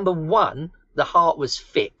is, number one, the heart was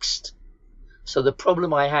fixed. So the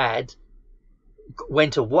problem I had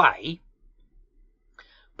went away,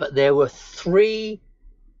 but there were 3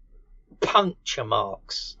 puncture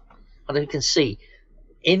marks. I don't know if you can see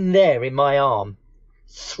in there in my arm,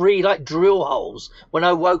 3 like drill holes when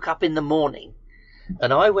I woke up in the morning.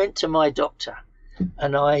 And I went to my doctor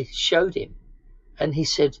and I showed him, and he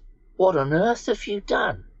said, "What on earth have you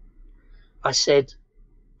done?" I said,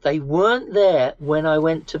 "They weren't there when I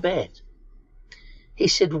went to bed." He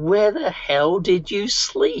said, "Where the hell did you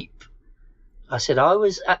sleep?" I said, "I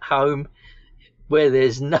was at home where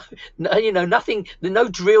there's nothing, no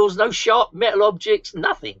drills, no sharp metal objects,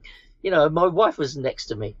 nothing. My wife was next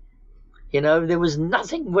to me. There was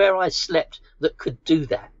nothing where I slept that could do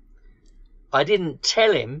that." I didn't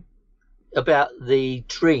tell him about the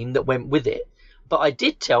dream that went with it, but I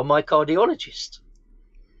did tell my cardiologist.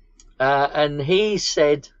 And he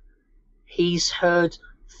said he's heard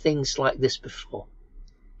things like this before.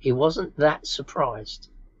 He wasn't that surprised.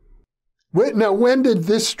 Now, when did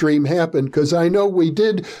this dream happen? Because I know we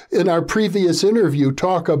did, in our previous interview,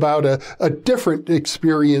 talk about a different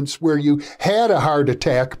experience where you had a heart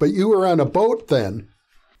attack, but you were on a boat then.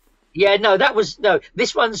 Yeah, no,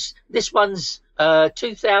 this one's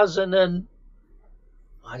 2000 and,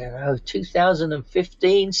 I don't know,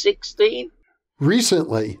 2015, 16.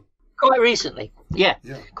 Recently. Quite recently, yeah.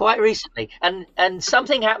 Quite recently. And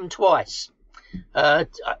something happened twice.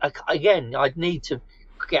 Again, I'd need to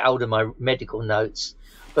get hold of my medical notes,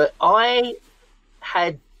 but I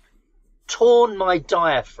had torn my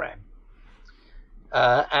diaphragm,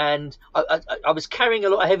 and I was carrying a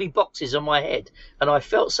lot of heavy boxes on my head, and I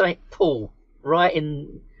felt something pull right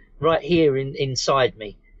here inside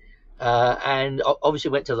me, and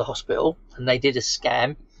obviously went to the hospital, and they did a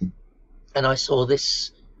scan, and I saw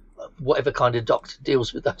this, whatever kind of doctor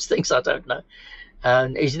deals with those things, I don't know,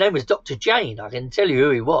 and his name was Dr. Jane. I can tell you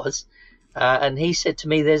who he was. And he said to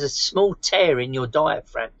me, "There's a small tear in your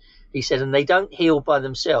diaphragm." He said, "and they don't heal by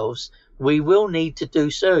themselves. We will need to do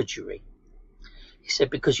surgery." He said,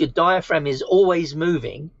 "because your diaphragm is always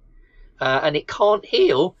moving, and it can't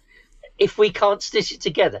heal if we can't stitch it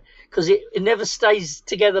together, because it never stays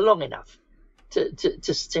together long enough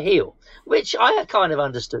to heal," which I kind of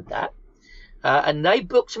understood that. And they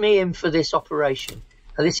booked me in for this operation.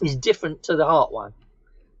 And this is different to the heart one.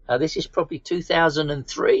 This is probably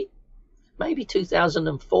 2003. Maybe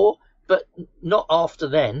 2004, but not after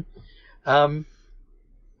then. And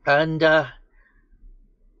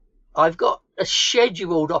I've got a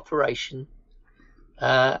scheduled operation,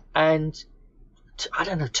 and I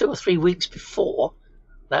don't know, 2 or 3 weeks before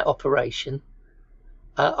that operation,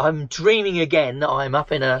 I'm dreaming again that I'm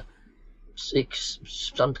up in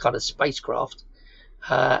some kind of spacecraft,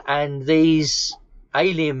 and these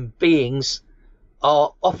alien beings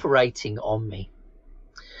are operating on me.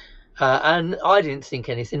 And I didn't think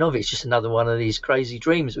anything of it. It's just another one of these crazy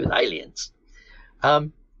dreams with aliens.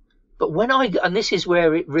 But when and this is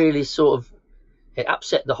where it really sort of, it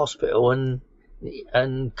upset the hospital and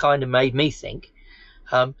kind of made me think.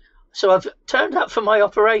 So I've turned up for my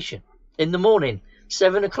operation in the morning,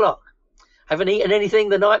 7 o'clock. Haven't eaten anything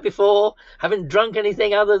the night before, haven't drunk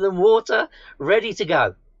anything other than water, ready to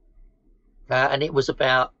go. And it was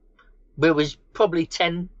probably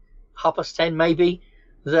 10, 10:30 maybe,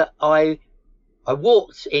 that I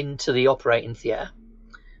walked into the operating theatre,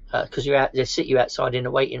 because they sit you outside in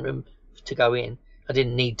a waiting room to go in. I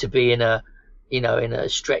didn't need to be in a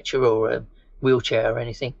stretcher or a wheelchair or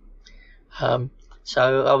anything.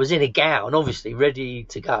 So I was in a gown, obviously ready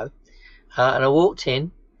to go, and I walked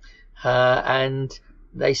in, and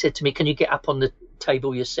they said to me, "Can you get up on the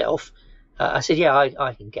table yourself?" I said, "Yeah,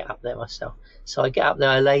 I can get up there myself." So I get up there,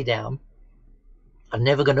 I lay down. I'm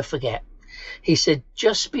never going to forget. He said,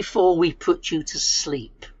 "Just before we put you to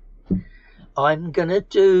sleep, I'm going to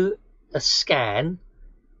do a scan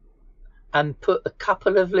and put a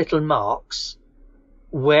couple of little marks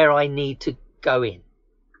where I need to go in."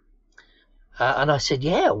 And I said,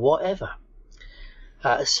 "Yeah, whatever."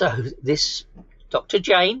 So this Dr.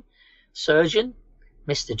 Jane, surgeon,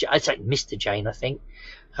 I'd say Mr. Jane, I think,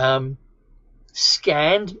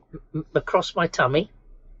 scanned across my tummy,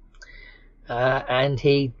 and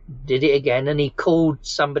he did it again, and he called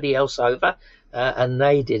somebody else over, and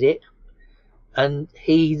they did it. And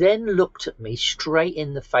he then looked at me straight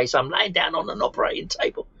in the face. I'm laying down on an operating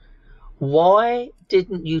table. "Why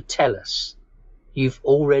didn't you tell us you've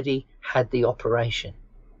already had the operation?"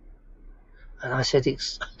 And I said,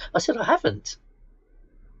 "I haven't."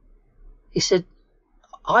 He said,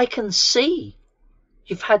 "I can see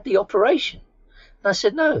you've had the operation." And I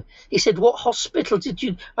said, "No." He said, "What hospital did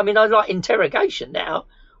you, I like interrogation now.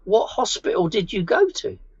 What hospital did you go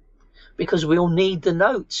to? Because we'll need the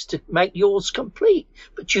notes to make yours complete.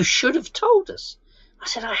 But you should have told us." I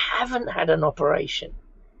said, "I haven't had an operation."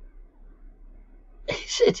 He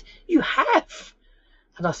said, "You have."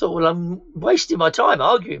 And I thought, well, I'm wasting my time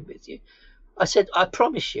arguing with you. I said, "I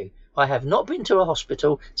promise you, I have not been to a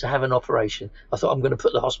hospital to have an operation." I thought, I'm going to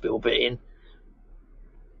put the hospital bit in.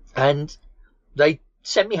 And they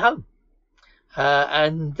sent me home.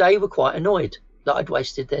 And they were quite annoyed that I'd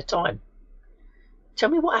wasted their time. Tell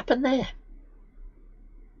me what happened there.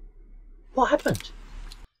 What happened?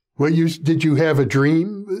 Well, did you have a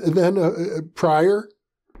dream then prior?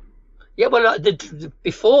 Yeah, well,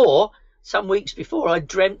 before, some weeks before, I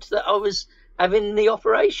dreamt that I was having the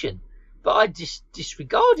operation. But I just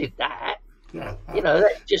disregarded that.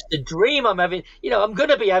 That's just a dream I'm having. I'm going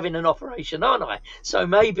to be having an operation, aren't I? So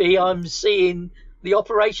maybe I'm seeing the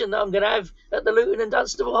operation that I'm going to have at the Luton and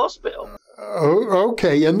Dunstable Hospital. Oh,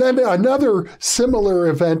 okay. And then another similar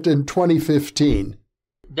event in 2015.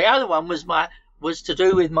 The other one was to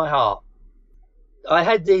do with my heart. I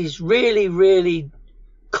had these really, really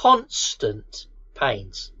constant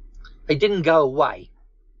pains. They didn't go away.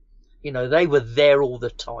 They were there all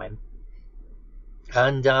the time.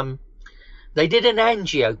 And they did an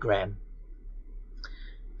angiogram.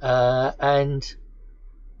 And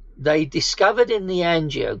they discovered in the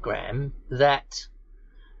angiogram that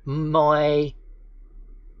my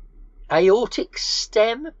aortic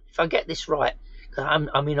stem, if I get this right, I'm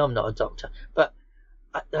not a doctor, but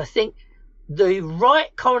I think the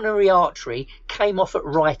right coronary artery came off at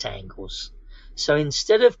right angles. So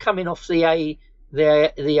instead of coming off the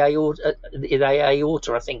aorta,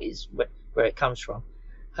 I think is where it comes from,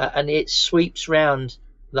 and it sweeps round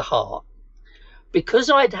the heart. Because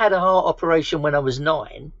I'd had a heart operation when I was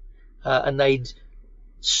 9, and they'd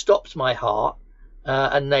stopped my heart,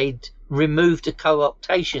 and they'd removed a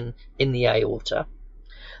coaptation in the aorta,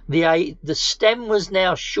 the stem was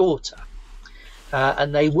now shorter,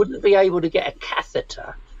 and they wouldn't be able to get a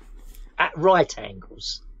catheter at right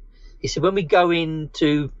angles. He said, when we go in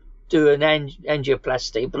to do an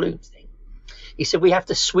angioplasty balloon thing, he said, we have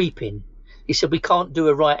to sweep in. He said, we can't do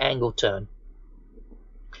a right angle turn.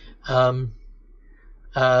 And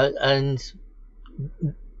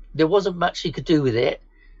there wasn't much he could do with it.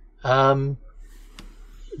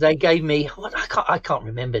 They gave me, I can't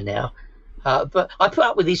remember now, but I put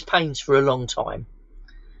up with these pains for a long time,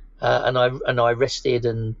 and I rested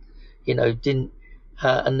and didn't,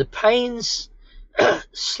 and the pains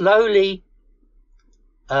slowly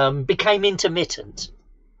became intermittent.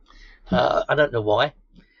 I don't know why.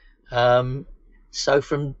 So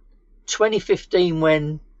from 2015,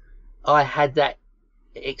 when I had that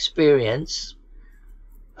experience,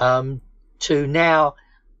 to now,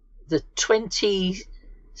 the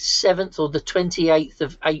 27th or the 28th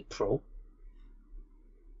of April,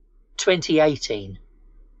 2018.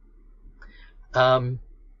 I'm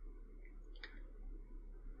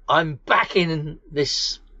back in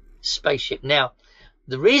this spaceship. Now,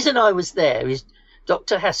 the reason I was there is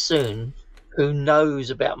Dr. Hassoun, who knows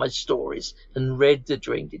about my stories and read the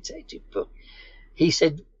Dream Detective book, he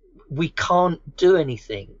said, we can't do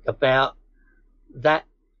anything about that.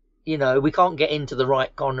 You know, we can't get into the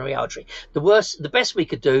right coronary artery. The best we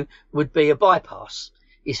could do would be a bypass.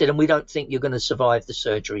 He said, and we don't think you're going to survive the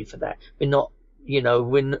surgery for that. We're not, you know,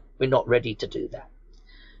 we're not ready to do that.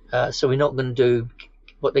 So we're not going to do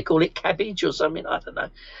what they call it, cabbage or something. I don't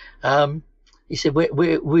know. He said,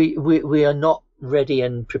 we are not ready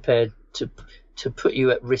and prepared to put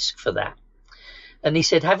you at risk for that. And he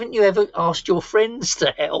said, haven't you ever asked your friends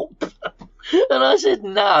to help? And I said,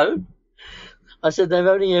 no. I said, they've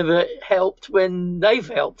only ever helped when they've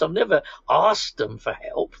helped. I've never asked them for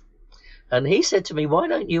help. And he said to me, why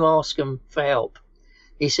don't you ask them for help?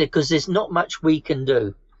 He said, because there's not much we can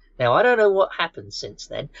do. Now, I don't know what happened since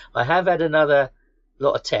then. I have had another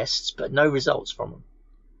lot of tests, but no results from them.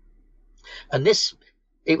 And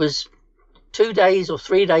it was 2 days or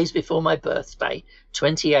 3 days before my birthday,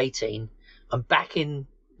 2018. I'm back in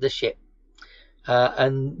the ship.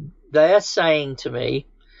 And they're saying to me,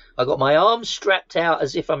 I got my arms strapped out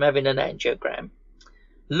as if I'm having an angiogram,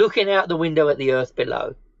 looking out the window at the earth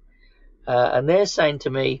below. And they're saying to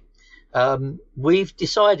me, we've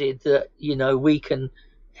decided that, you know, we can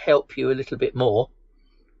help you a little bit more.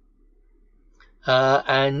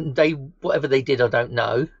 And whatever they did, I don't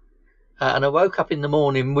know. And I woke up in the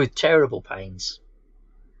morning with terrible pains.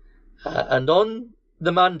 And on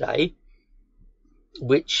the Monday,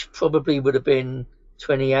 which probably would have been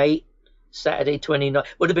 28, Saturday 29,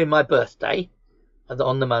 would have been my birthday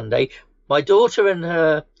on the Monday, my daughter and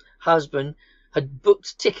her husband had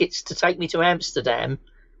booked tickets to take me to Amsterdam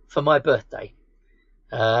for my birthday.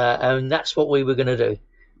 And that's what we were going to do.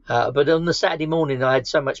 But on the Saturday morning, I had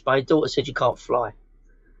so much, my daughter said, you can't fly.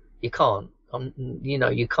 You can't. You know,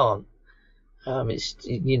 you can't. It's,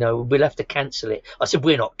 you know, we'll have to cancel it. I said,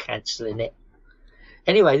 we're not cancelling it.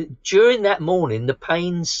 Anyway, during that morning, the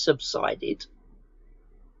pains subsided.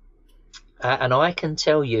 And I can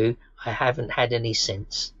tell you, I haven't had any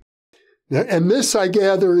since. And this, I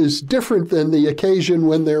gather, is different than the occasion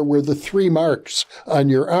when there were the 3 marks on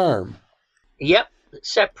your arm. Yep,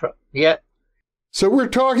 separate, yep. So we're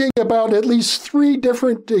talking about at least 3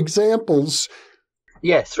 different examples.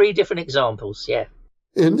 Yeah, 3 different examples, yeah.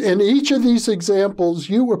 In each of these examples,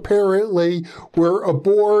 you apparently were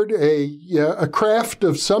aboard a craft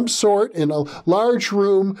of some sort in a large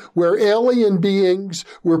room where alien beings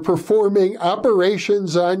were performing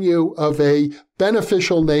operations on you of a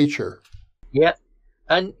beneficial nature. Yeah,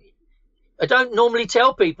 and I don't normally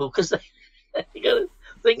tell people because they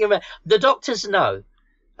think about the doctors know.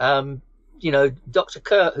 You know, Dr.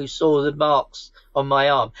 Kurt, who saw the marks on my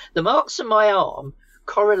arm. The marks on my arm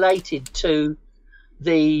correlated to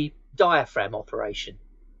the diaphragm operation.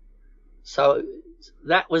 So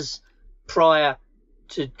that was prior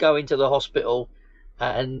to going to the hospital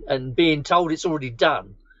and being told it's already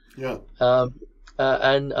done. Yeah.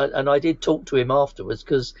 And I did talk to him afterwards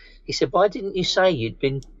because he said, why didn't you say you'd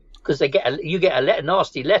been, because you get a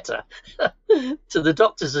nasty letter to the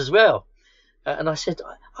doctors as well. And I said,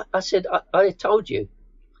 I told you.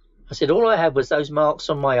 I said, all I had was those marks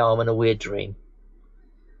on my arm and a weird dream.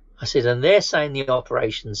 I said, and they're saying the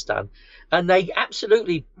operation's done. And they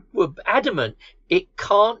absolutely were adamant it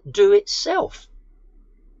can't do itself.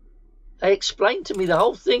 They explained to me the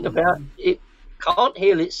whole thing about it can't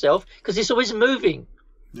heal itself because it's always moving.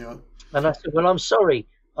 Yeah. And I said, well, I'm sorry.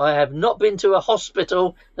 I have not been to a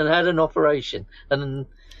hospital and had an operation. And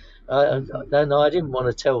I didn't want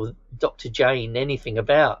to tell Dr. Jane anything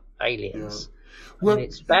about aliens. Yeah. Well, and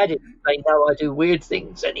it's bad if they know I do weird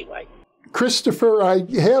things anyway. Christopher, I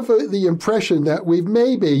have the impression that we've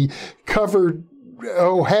maybe covered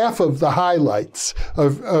half of the highlights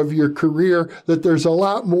of your career, that there's a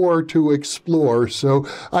lot more to explore. So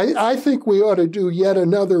I think we ought to do yet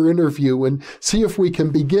another interview and see if we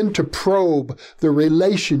can begin to probe the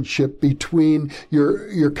relationship between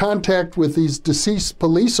your contact with these deceased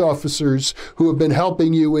police officers who have been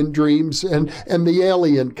helping you in dreams and the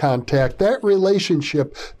alien contact. That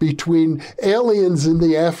relationship between aliens and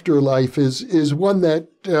the afterlife is one that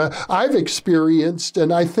I've experienced,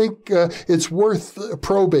 and I think it's worth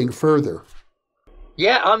probing further.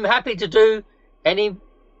 Yeah, I'm happy to do any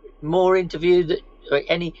more interviews, or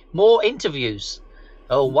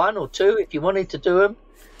 1 or 2 if you wanted to do them.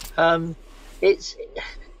 I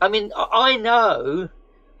know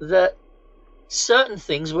that certain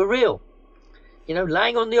things were real. You know,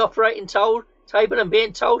 laying on the operating table and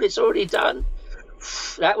being told it's already done,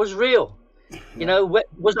 that was real. You know,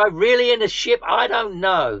 was I really in a ship? I don't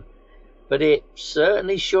know. But it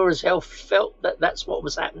certainly sure as hell felt that that's what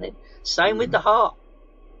was happening. Same with the heart,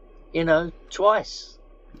 you know, twice.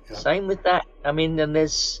 Yeah. Same with that. I mean, and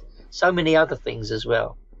there's so many other things as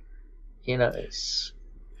well. You know, it's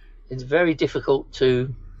very difficult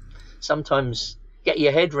to sometimes get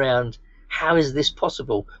your head round, how is this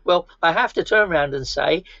possible? Well, I have to turn around and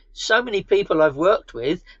say, so many people I've worked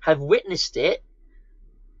with have witnessed it.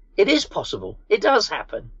 It is possible. It does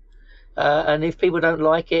happen. And if people don't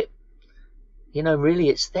like it, you know, really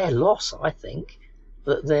it's their loss, I think,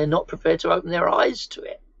 that they're not prepared to open their eyes to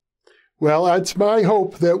it. Well, it's my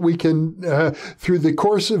hope that we can, through the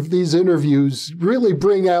course of these interviews, really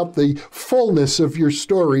bring out the fullness of your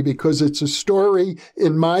story, because it's a story,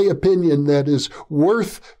 in my opinion, that is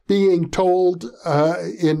worth being told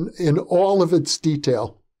in all of its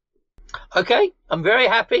detail. Okay, I'm very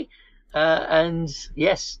happy. And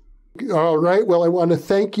yes. All right. Well, I want to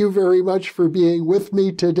thank you very much for being with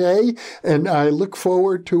me today, and I look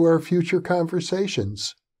forward to our future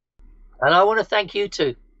conversations. And I want to thank you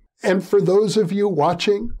too. And for those of you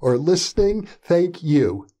watching or listening, thank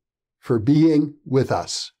you for being with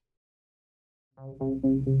us.